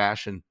game in the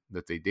fashion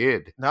that they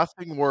did.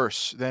 Nothing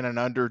worse than an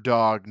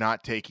underdog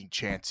not taking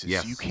chances.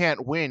 Yes. You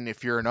can't win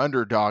if you're an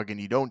underdog and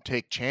you don't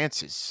take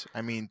chances.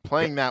 I mean,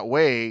 playing that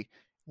way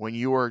when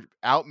you are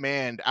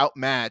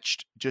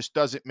outmatched, just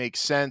doesn't make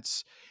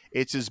sense.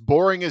 It's as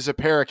boring as a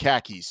pair of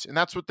khakis, and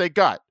that's what they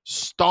got,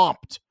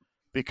 stomped,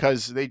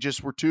 because they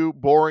just were too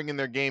boring in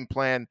their game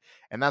plan,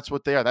 and that's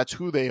what they are. That's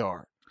who they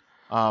are.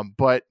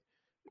 But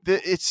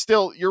it's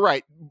still, you're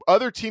right.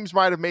 Other teams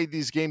might have made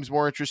these games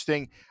more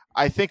interesting.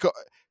 I think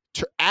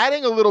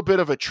adding a little bit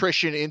of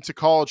attrition into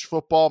college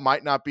football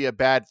might not be a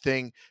bad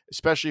thing,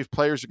 especially if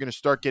players are going to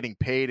start getting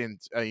paid and,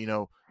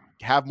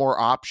 have more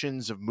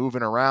options of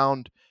moving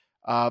around.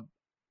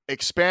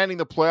 Expanding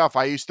the playoff,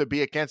 I used to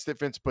be against it,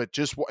 Vince, but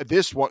just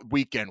this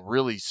weekend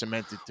really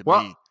cemented to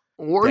me.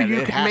 Or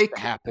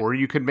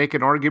you could make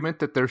an argument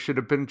that there should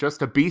have been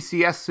just a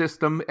BCS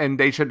system and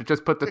they should have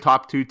just put the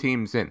top 2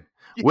 teams in.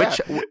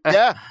 Which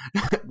that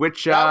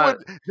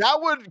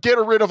would get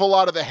rid of a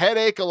lot of the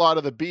headache, a lot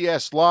of the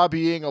BS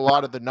lobbying, a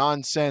lot of the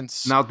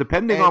nonsense. Now,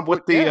 depending on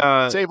what save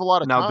a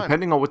lot of time.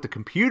 Depending on what the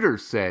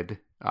computers said,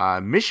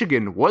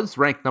 Michigan was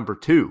ranked number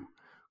 2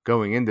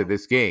 going into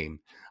this game.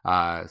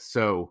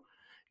 So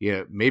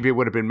yeah, maybe it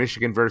would have been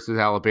Michigan versus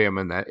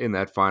Alabama in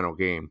that final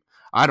game.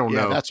 I don't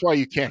know. That's why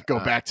you can't go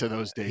back to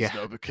those days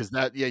though, because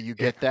you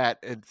get that.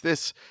 And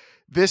this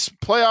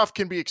playoff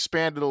can be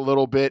expanded a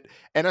little bit,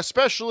 and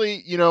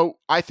especially,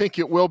 I think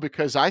it will,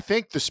 because I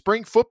think the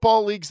spring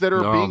football leagues that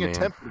are being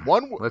attempted,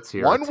 one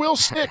will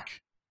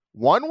stick.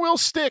 One will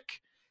stick,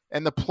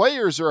 and the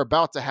players are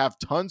about to have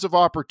tons of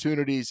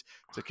opportunities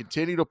to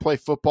continue to play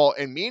football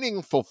and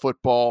meaningful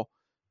football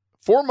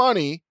for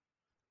money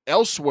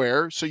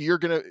elsewhere. So you're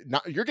gonna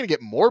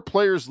get more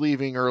players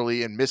leaving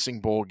early and missing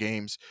bowl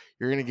games.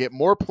 You're gonna get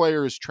more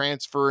players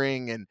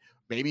transferring and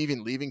maybe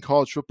even leaving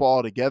college football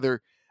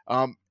altogether.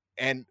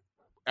 And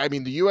I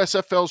mean, the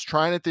USFL's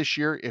trying it this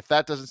year. If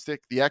that doesn't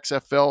stick, the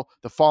XFL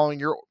the following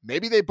year,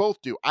 maybe they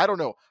both do. I don't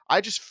know.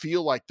 I just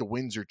feel like the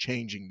winds are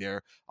changing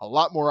there. A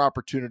lot more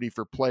opportunity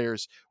for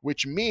players,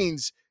 which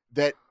means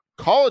that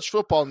college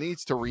football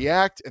needs to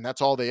react, and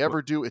that's all they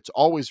ever do. It's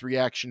always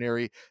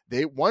reactionary.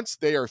 Once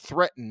they are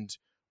threatened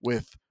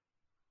with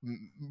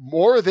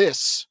more of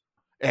this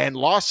and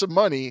loss of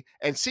money,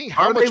 and seeing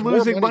how much they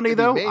losing money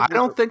though? I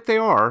don't think they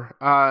are.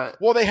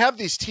 Well, they have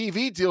these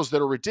TV deals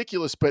that are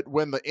ridiculous, but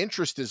when the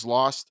interest is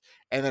lost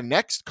and the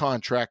next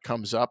contract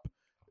comes up,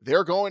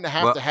 they're going to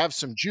have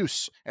some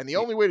juice, and the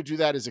only way to do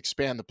that is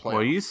expand the playoff.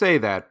 Well, you say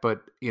that,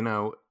 but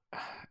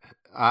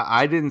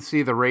I didn't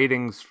see the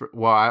ratings.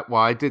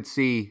 I did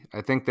see.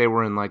 I think they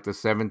were in like the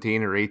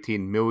 17 or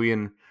 18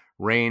 million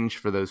range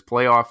for those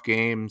playoff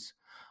games.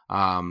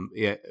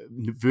 Viewership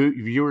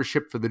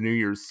for the New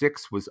Year's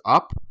Six was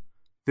up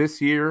this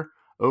year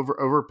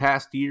over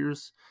past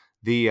years.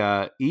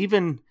 The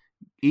even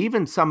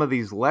some of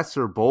these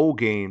lesser bowl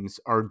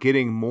games are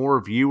getting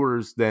more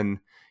viewers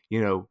than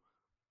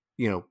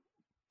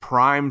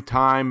prime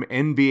time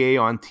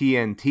NBA on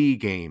TNT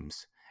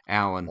games.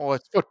 Alan, well,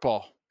 it's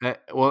football.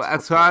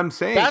 That's what I'm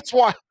saying. That's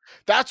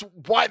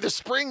why the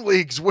spring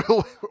leagues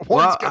will.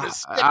 One's going to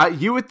stick.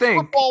 You would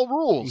think football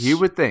rules. You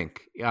would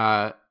think.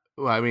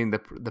 I mean,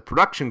 the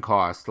production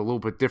cost a little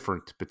bit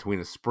different between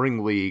a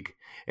spring league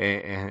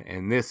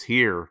and this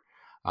here.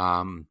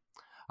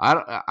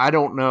 I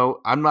don't know.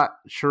 I'm not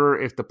sure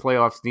if the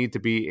playoffs need to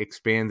be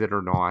expanded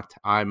or not.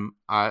 I'm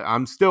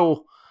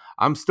still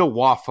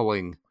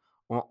waffling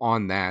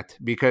on that,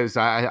 because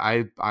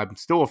I'm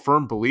still a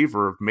firm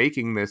believer of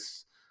making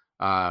this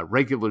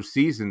regular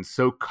season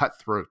so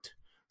cutthroat,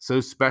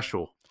 so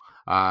special.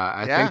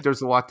 I think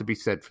there's a lot to be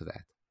said for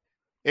that.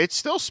 It's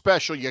still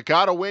special. You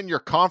got to win your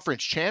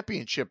conference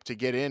championship to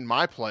get in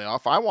my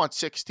playoff. I want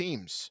 6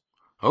 teams.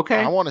 Okay.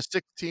 I want a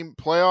 6-team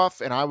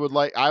playoff, and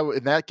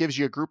and that gives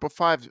you a group of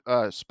 5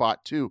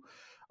 spot too.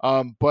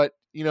 But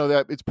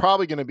that it's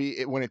probably going to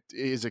be, when it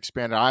is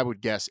expanded, I would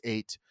guess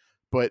 8.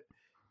 But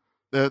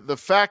the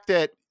fact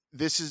that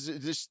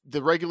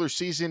the regular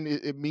season,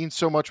 it means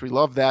so much. We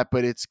love that,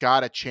 but it's got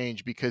to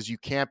change, because you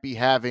can't be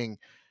having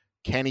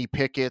Kenny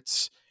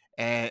Pickett's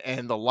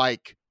and the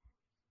like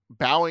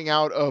bowing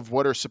out of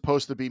what are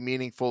supposed to be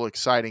meaningful,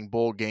 exciting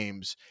bowl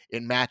games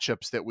in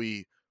matchups that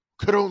we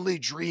could only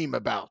dream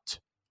about.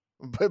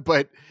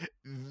 But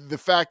the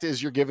fact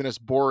is, you're giving us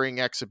boring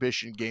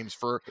exhibition games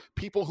for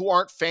people who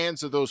aren't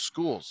fans of those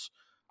schools.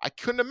 I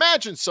couldn't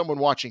imagine someone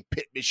watching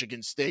Pitt,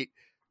 Michigan State,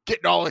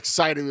 getting all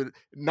excited,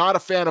 not a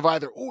fan of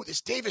either. Oh, this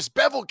Davis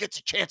Beville gets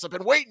a chance. I've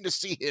been waiting to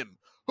see him.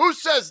 Who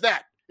says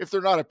that if they're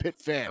not a Pitt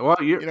fan? Well,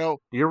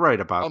 you're right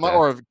about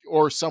that.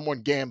 Or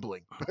someone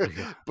gambling.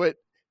 But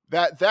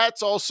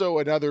that's also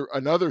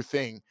another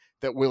thing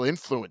that will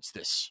influence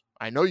this.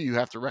 I know you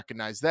have to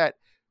recognize that.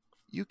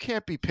 You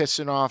can't be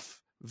pissing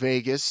off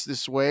Vegas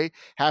this way,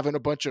 having a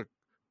bunch of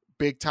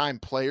big-time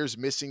players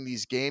missing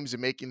these games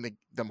and making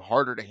them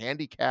harder to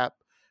handicap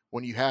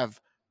when you have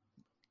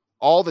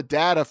all the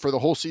data for the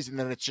whole season,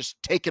 then it's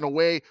just taken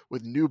away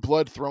with new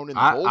blood thrown in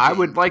the bowl I game.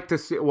 would like to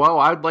see. Well,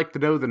 I'd like to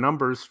know the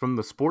numbers from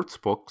the sports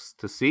books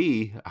to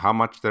see how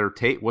much they're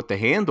what the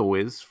handle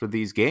is for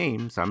these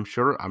games. I'm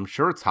sure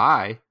it's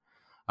high,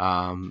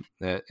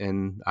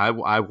 and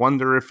I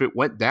wonder if it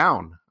went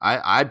down.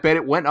 I bet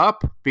it went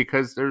up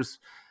because there's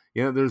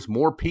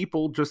more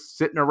people just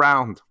sitting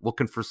around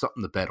looking for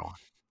something to bet on.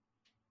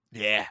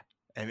 Yeah.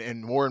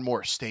 And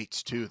more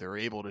states, too. They're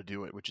able to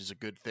do it, which is a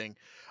good thing.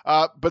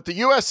 But the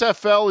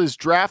USFL is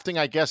drafting,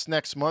 I guess,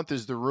 next month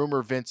is the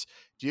rumor, Vince.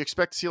 Do you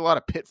expect to see a lot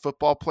of Pitt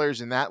football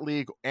players in that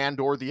league and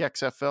or the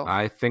XFL?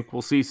 I think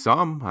we'll see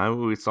some.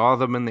 We saw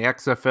them in the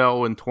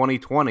XFL in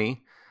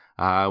 2020.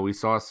 We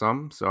saw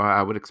some, so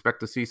I would expect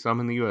to see some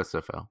in the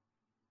USFL.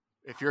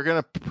 If you're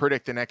going to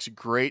predict the next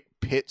great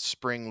Pitt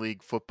Spring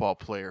League football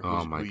player,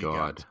 oh, my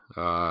God.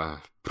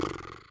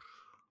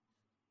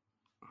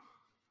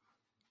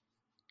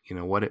 You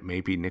know what? It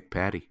may be Nick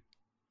Patty.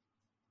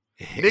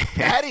 Nick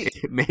Patty?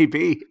 It may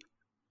be.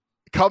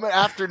 Coming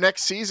after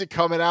next season,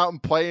 coming out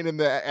and playing in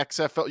the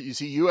XFL. You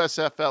see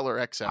USFL or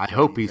XFL? I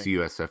hope he's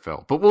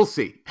USFL, but we'll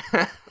see.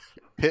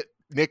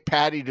 Nick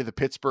Patty to the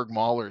Pittsburgh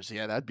Maulers.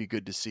 Yeah, that'd be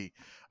good to see.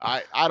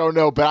 I don't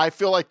know, but I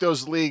feel like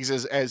those leagues,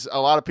 as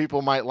a lot of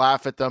people might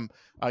laugh at them,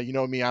 you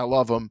know me, I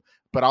love them.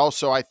 But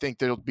also I think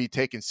they'll be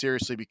taken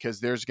seriously because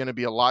there's going to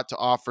be a lot to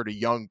offer to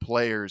young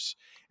players.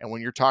 And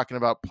when you're talking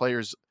about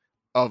players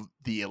of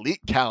the elite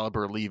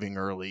caliber leaving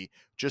early,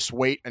 just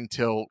wait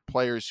until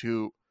players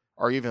who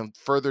are even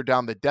further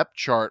down the depth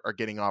chart are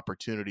getting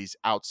opportunities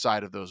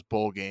outside of those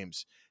bowl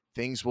games.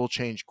 Things will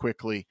change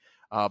quickly.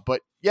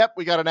 But yep,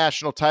 we got a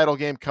national title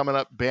game coming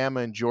up,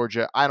 Bama and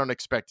Georgia. I don't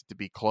expect it to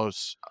be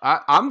close.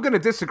 I'm going to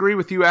disagree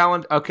with you,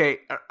 Alan. Okay.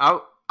 I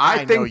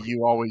think know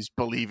you always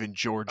believe in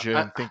Georgia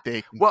and think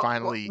they can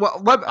finally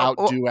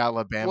outdo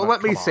Alabama. Well,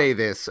 let me say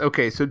this.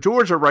 Okay. So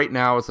Georgia right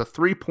now is a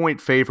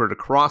 3-point favorite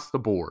across the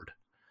board.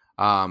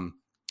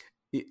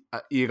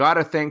 You got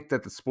to think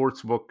that the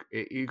sports book,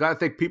 you got to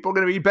think people are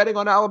going to be betting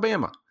on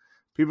Alabama.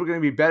 People are going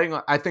to be betting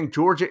on, I think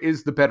Georgia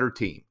is the better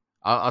team.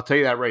 I'll tell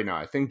you that right now.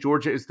 I think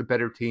Georgia is the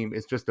better team.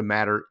 It's just a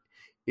matter,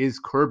 is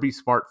Kirby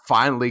Smart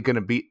finally going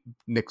to beat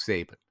Nick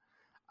Saban?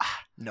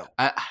 No.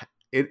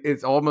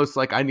 It's almost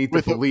like I need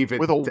to believe it.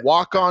 With a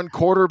walk-on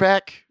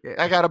quarterback,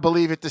 I got to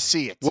believe it to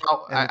see it.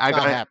 Well, I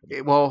got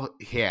to. Well,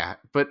 yeah.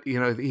 But,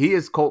 he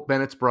is Colt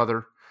Bennett's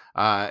brother,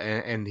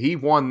 and he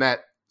won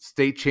that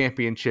state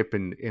championship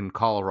in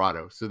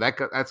Colorado. So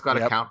that's got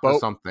to count for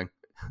something.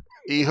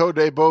 Hijo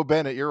de Bo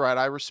Bennett, you're right.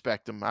 I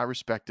respect him.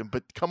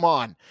 But come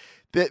on.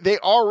 They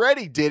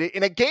already did it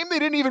in a game they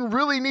didn't even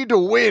really need to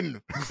win.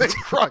 They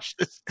crushed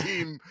this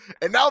team.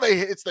 And now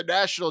it's the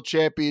national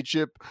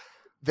championship.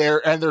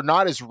 They're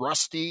not as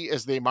rusty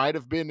as they might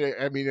have been.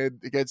 I mean,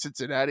 against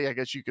Cincinnati, I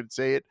guess you could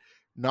say it.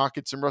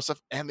 Knocking some rust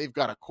off. And they've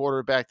got a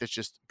quarterback that's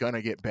just going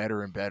to get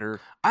better and better.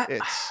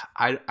 I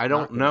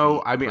don't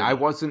know. I mean, I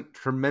wasn't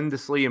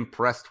tremendously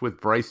impressed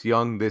with Bryce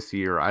Young this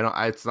year.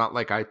 It's not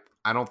like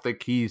I don't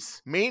think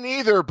he's... Me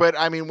neither, but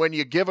I mean, when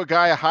you give a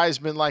guy a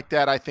Heisman like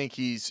that, I think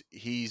he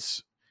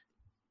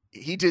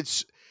did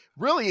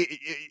really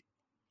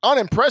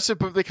unimpressive,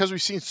 but because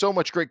we've seen so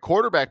much great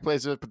quarterback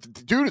plays, but the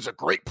dude is a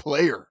great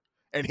player,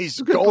 and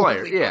he's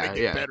only going to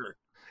get better.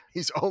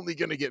 He's only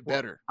going to get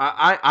better.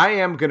 I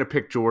am going to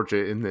pick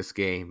Georgia in this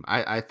game.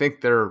 I think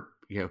they're,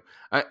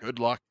 good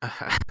luck.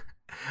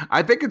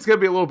 I think it's going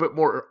to be a little bit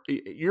more.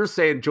 You're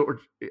saying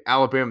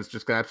Alabama's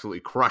just going to absolutely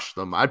crush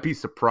them. I'd be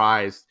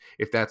surprised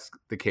if that's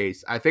the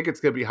case. I think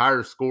it's going to be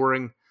higher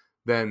scoring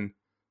than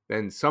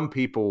some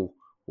people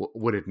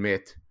would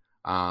admit.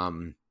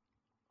 I'm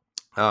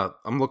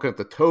looking at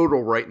the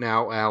total right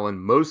now, Alan,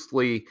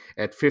 mostly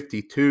at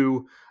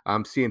 52.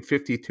 I'm seeing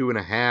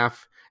 52.5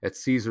 at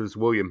Caesars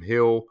William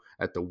Hill,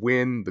 at the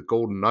Wynn, the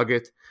Golden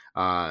Nugget,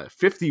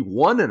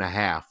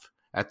 51.5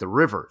 at the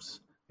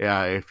Rivers.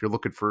 Yeah, if you're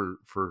looking for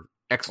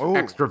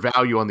extra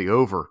value on the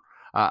over,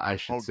 I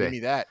should say. Give me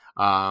that.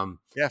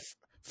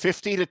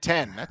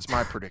 50-10. That's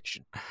my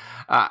prediction.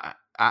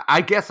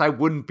 I guess I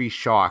wouldn't be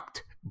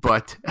shocked,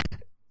 but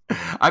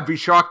I'd be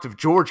shocked if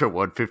Georgia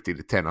won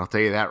 50-10. I'll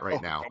tell you that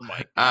right now. Oh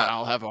my God,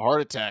 I'll have a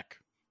heart attack.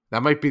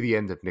 That might be the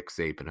end of Nick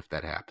Saban if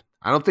that happened.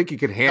 I don't think he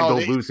could handle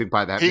losing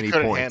by that many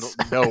points.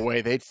 No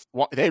way.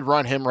 They'd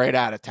run him right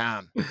out of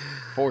town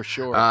for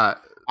sure.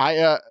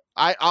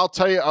 I'll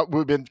tell you,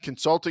 we've been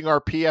consulting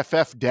our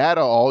PFF data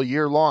all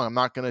year long. I'm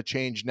not going to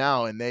change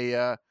now, and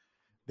they're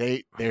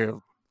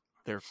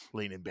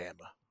leaning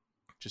Bama.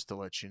 Just to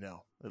let you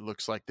know, it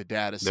looks like the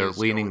data says they're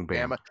leaning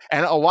Bama,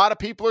 and a lot of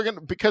people are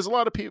because a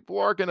lot of people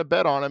are going to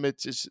bet on them.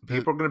 It's just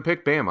people are going to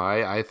pick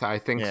Bama. I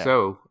think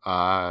so.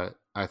 I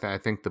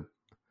think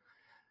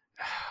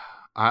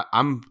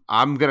I'm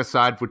going to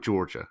side with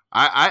Georgia.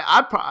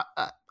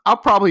 I'll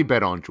probably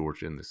bet on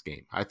Georgia in this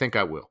game. I think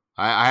I will.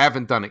 I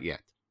haven't done it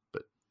yet.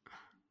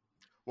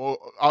 Well,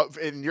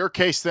 in your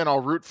case, then I'll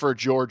root for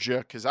Georgia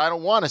because I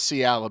don't want to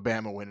see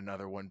Alabama win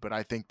another one, but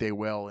I think they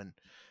will, and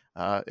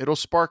it'll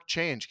spark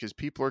change because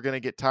people are going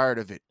to get tired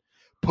of it.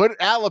 Put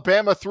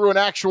Alabama through an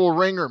actual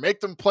ringer.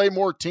 Make them play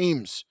more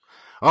teams.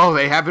 Oh,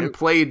 they haven't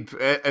played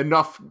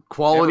enough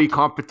quality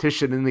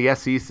competition in the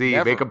SEC.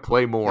 Never. Make them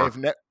play more.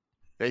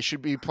 They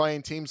should be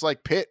playing teams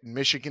like Pitt and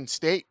Michigan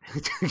State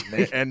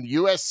and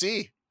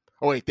USC.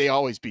 Oh, wait, they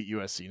always beat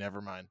USC.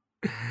 Never mind.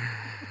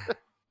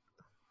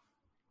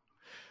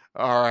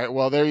 All right,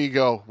 well, there you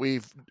go.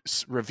 We've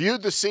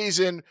reviewed the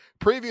season,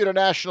 previewed a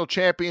national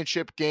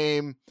championship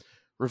game,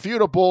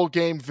 reviewed a bowl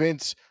game,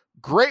 Vince.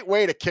 Great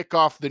way to kick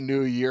off the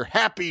new year.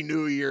 Happy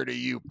New Year to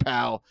you,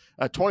 pal.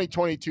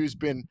 2022 has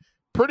been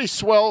pretty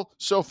swell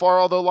so far,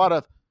 although a lot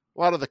of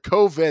the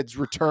COVID's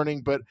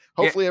returning, but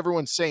hopefully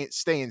everyone's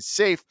staying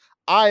safe.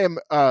 I am,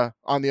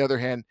 on the other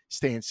hand,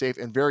 staying safe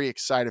and very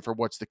excited for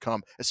what's to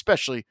come,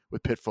 especially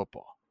with Pitt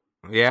football.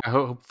 Yeah,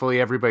 hopefully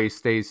everybody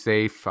stays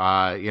safe.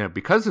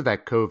 Because of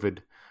that COVID,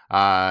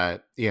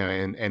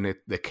 and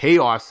the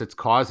chaos it's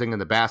causing in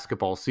the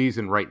basketball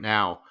season right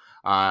now.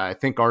 I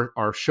think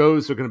our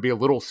shows are going to be a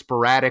little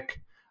sporadic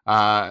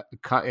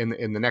in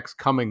the next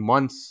coming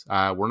months.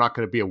 We're not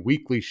going to be a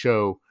weekly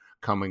show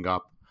coming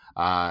up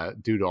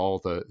due to all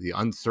the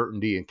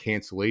uncertainty and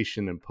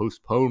cancellation and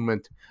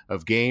postponement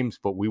of games,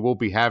 but we will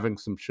be having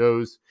some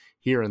shows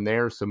here and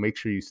there, so make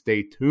sure you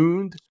stay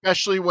tuned.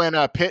 Especially when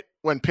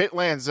Pitt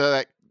lands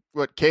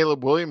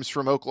Caleb Williams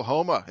from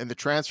Oklahoma in the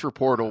transfer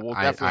portal. We'll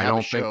definitely have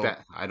a show.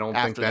 I don't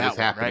think that is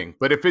happening. Right?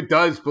 But if it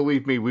does,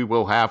 believe me, we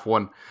will have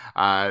one.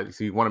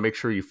 So you want to make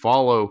sure you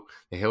follow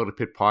the Hail to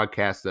Pitt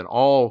podcast on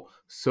all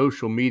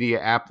social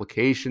media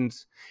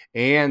applications,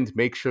 and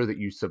make sure that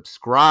you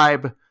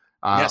subscribe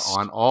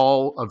on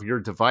all of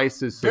your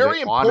devices, so Very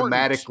that important.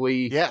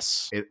 automatically,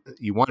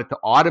 you want it to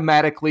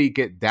automatically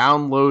get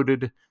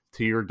downloaded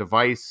to your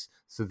device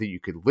so that you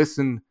could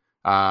listen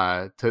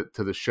to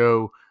the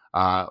show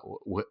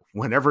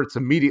whenever it's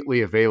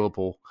immediately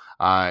available,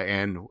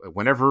 and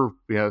whenever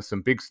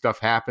some big stuff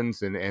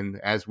happens, and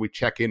as we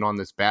check in on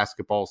this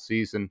basketball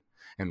season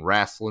and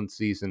wrestling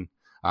season,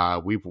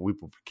 we will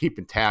be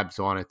keeping tabs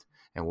on it,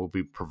 and we'll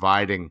be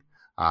providing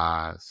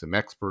some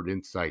expert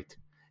insight.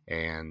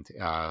 And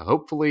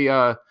hopefully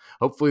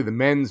the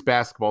men's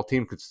basketball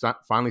team could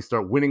finally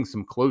start winning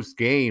some close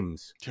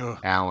games,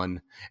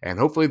 Alan. And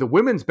hopefully the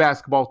women's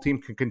basketball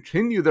team can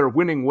continue their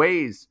winning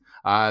ways.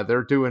 They've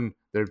been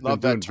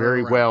doing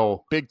very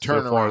well Big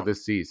so far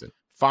this season.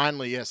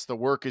 Finally, yes, the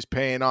work is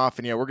paying off.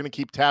 And we're going to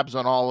keep tabs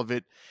on all of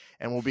it.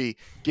 And we'll be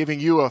giving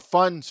you a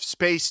fun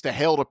space to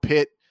Hail to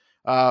Pitt.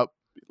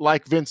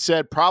 Like Vince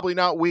said, probably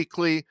not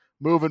weekly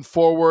moving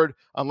forward,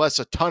 unless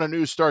a ton of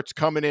news starts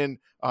coming in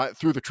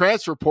through the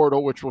transfer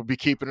portal, which we'll be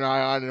keeping an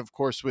eye on, and of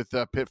course with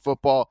Pitt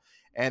football.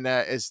 And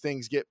as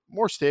things get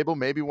more stable,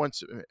 maybe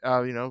once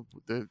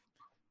the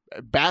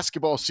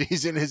basketball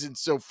season isn't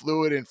so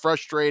fluid and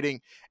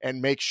frustrating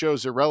and make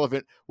shows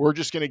irrelevant, we're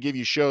just going to give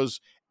you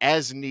shows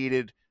as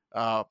needed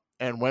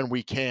and when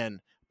we can.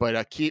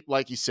 But keep,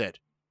 like you said,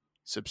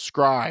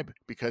 subscribe,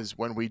 because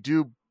when we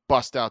do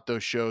bust out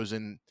those shows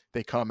and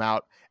they come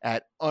out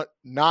at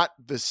not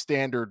the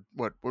standard,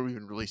 what we've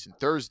been releasing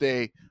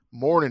Thursday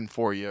morning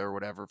for you or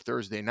whatever,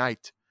 Thursday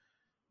night,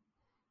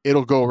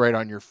 it'll go right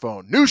on your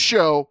phone. New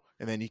show,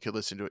 and then you can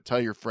listen to it.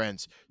 Tell your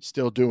friends.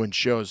 Still doing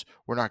shows.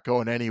 We're not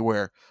going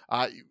anywhere.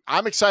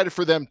 I'm excited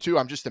for them too.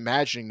 I'm just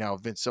imagining now,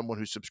 Vince, someone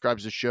who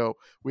subscribes to the show.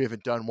 We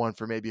haven't done one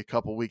for maybe a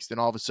couple weeks. Then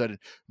all of a sudden,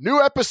 new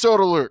episode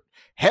alert.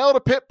 Hail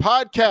to Pitt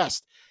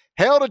podcast.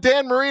 Hail to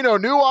Dan Marino,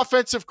 new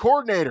offensive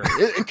coordinator.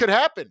 It could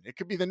happen. It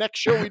could be the next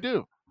show we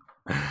do.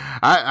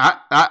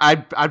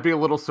 I'd be a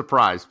little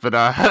surprised, but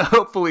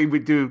hopefully we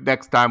do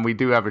next time we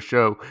do have a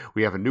show.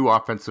 We have a new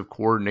offensive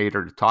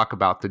coordinator to talk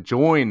about, to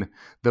join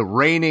the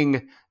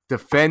reigning,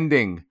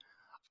 defending,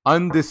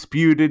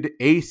 undisputed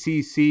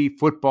ACC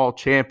football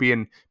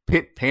champion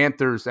Pitt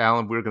Panthers.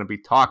 Alan, we're going to be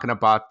talking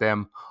about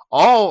them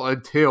all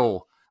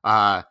until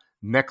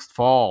next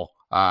fall,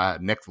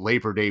 next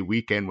Labor Day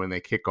weekend, when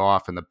they kick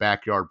off in the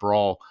backyard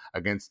brawl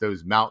against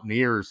those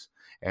Mountaineers.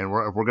 And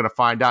we're going to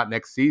find out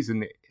next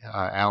season,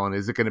 Alan,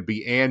 is it going to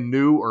be and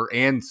new or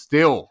and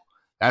still?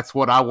 That's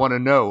what I want to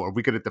know. Are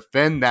we going to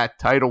defend that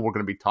title? We're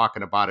going to be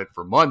talking about it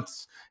for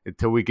months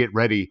until we get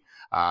ready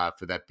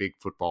for that big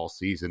football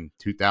season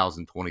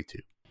 2022.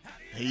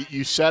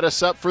 You set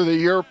us up for the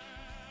year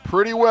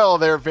pretty well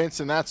there,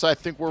 Vince, and that's, I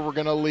think, where we're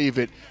going to leave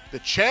it. The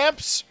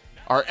champs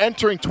are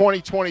entering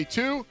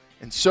 2022,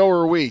 and so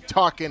are we,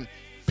 talking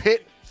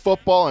Pitt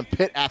football and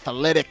Pitt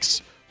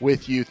athletics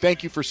with you.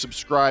 Thank you for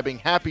subscribing.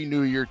 Happy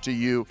New Year to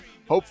you.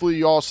 Hopefully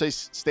you all stay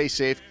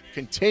safe.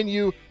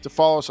 Continue to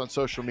follow us on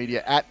social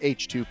media at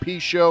H2P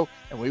Show,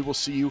 and we will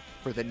see you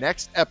for the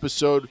next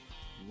episode,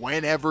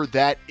 whenever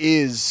that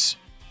is.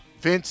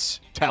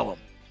 Vince, tell them.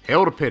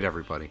 Hail to Pitt,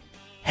 everybody.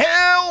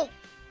 Hail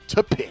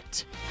to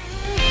Pitt.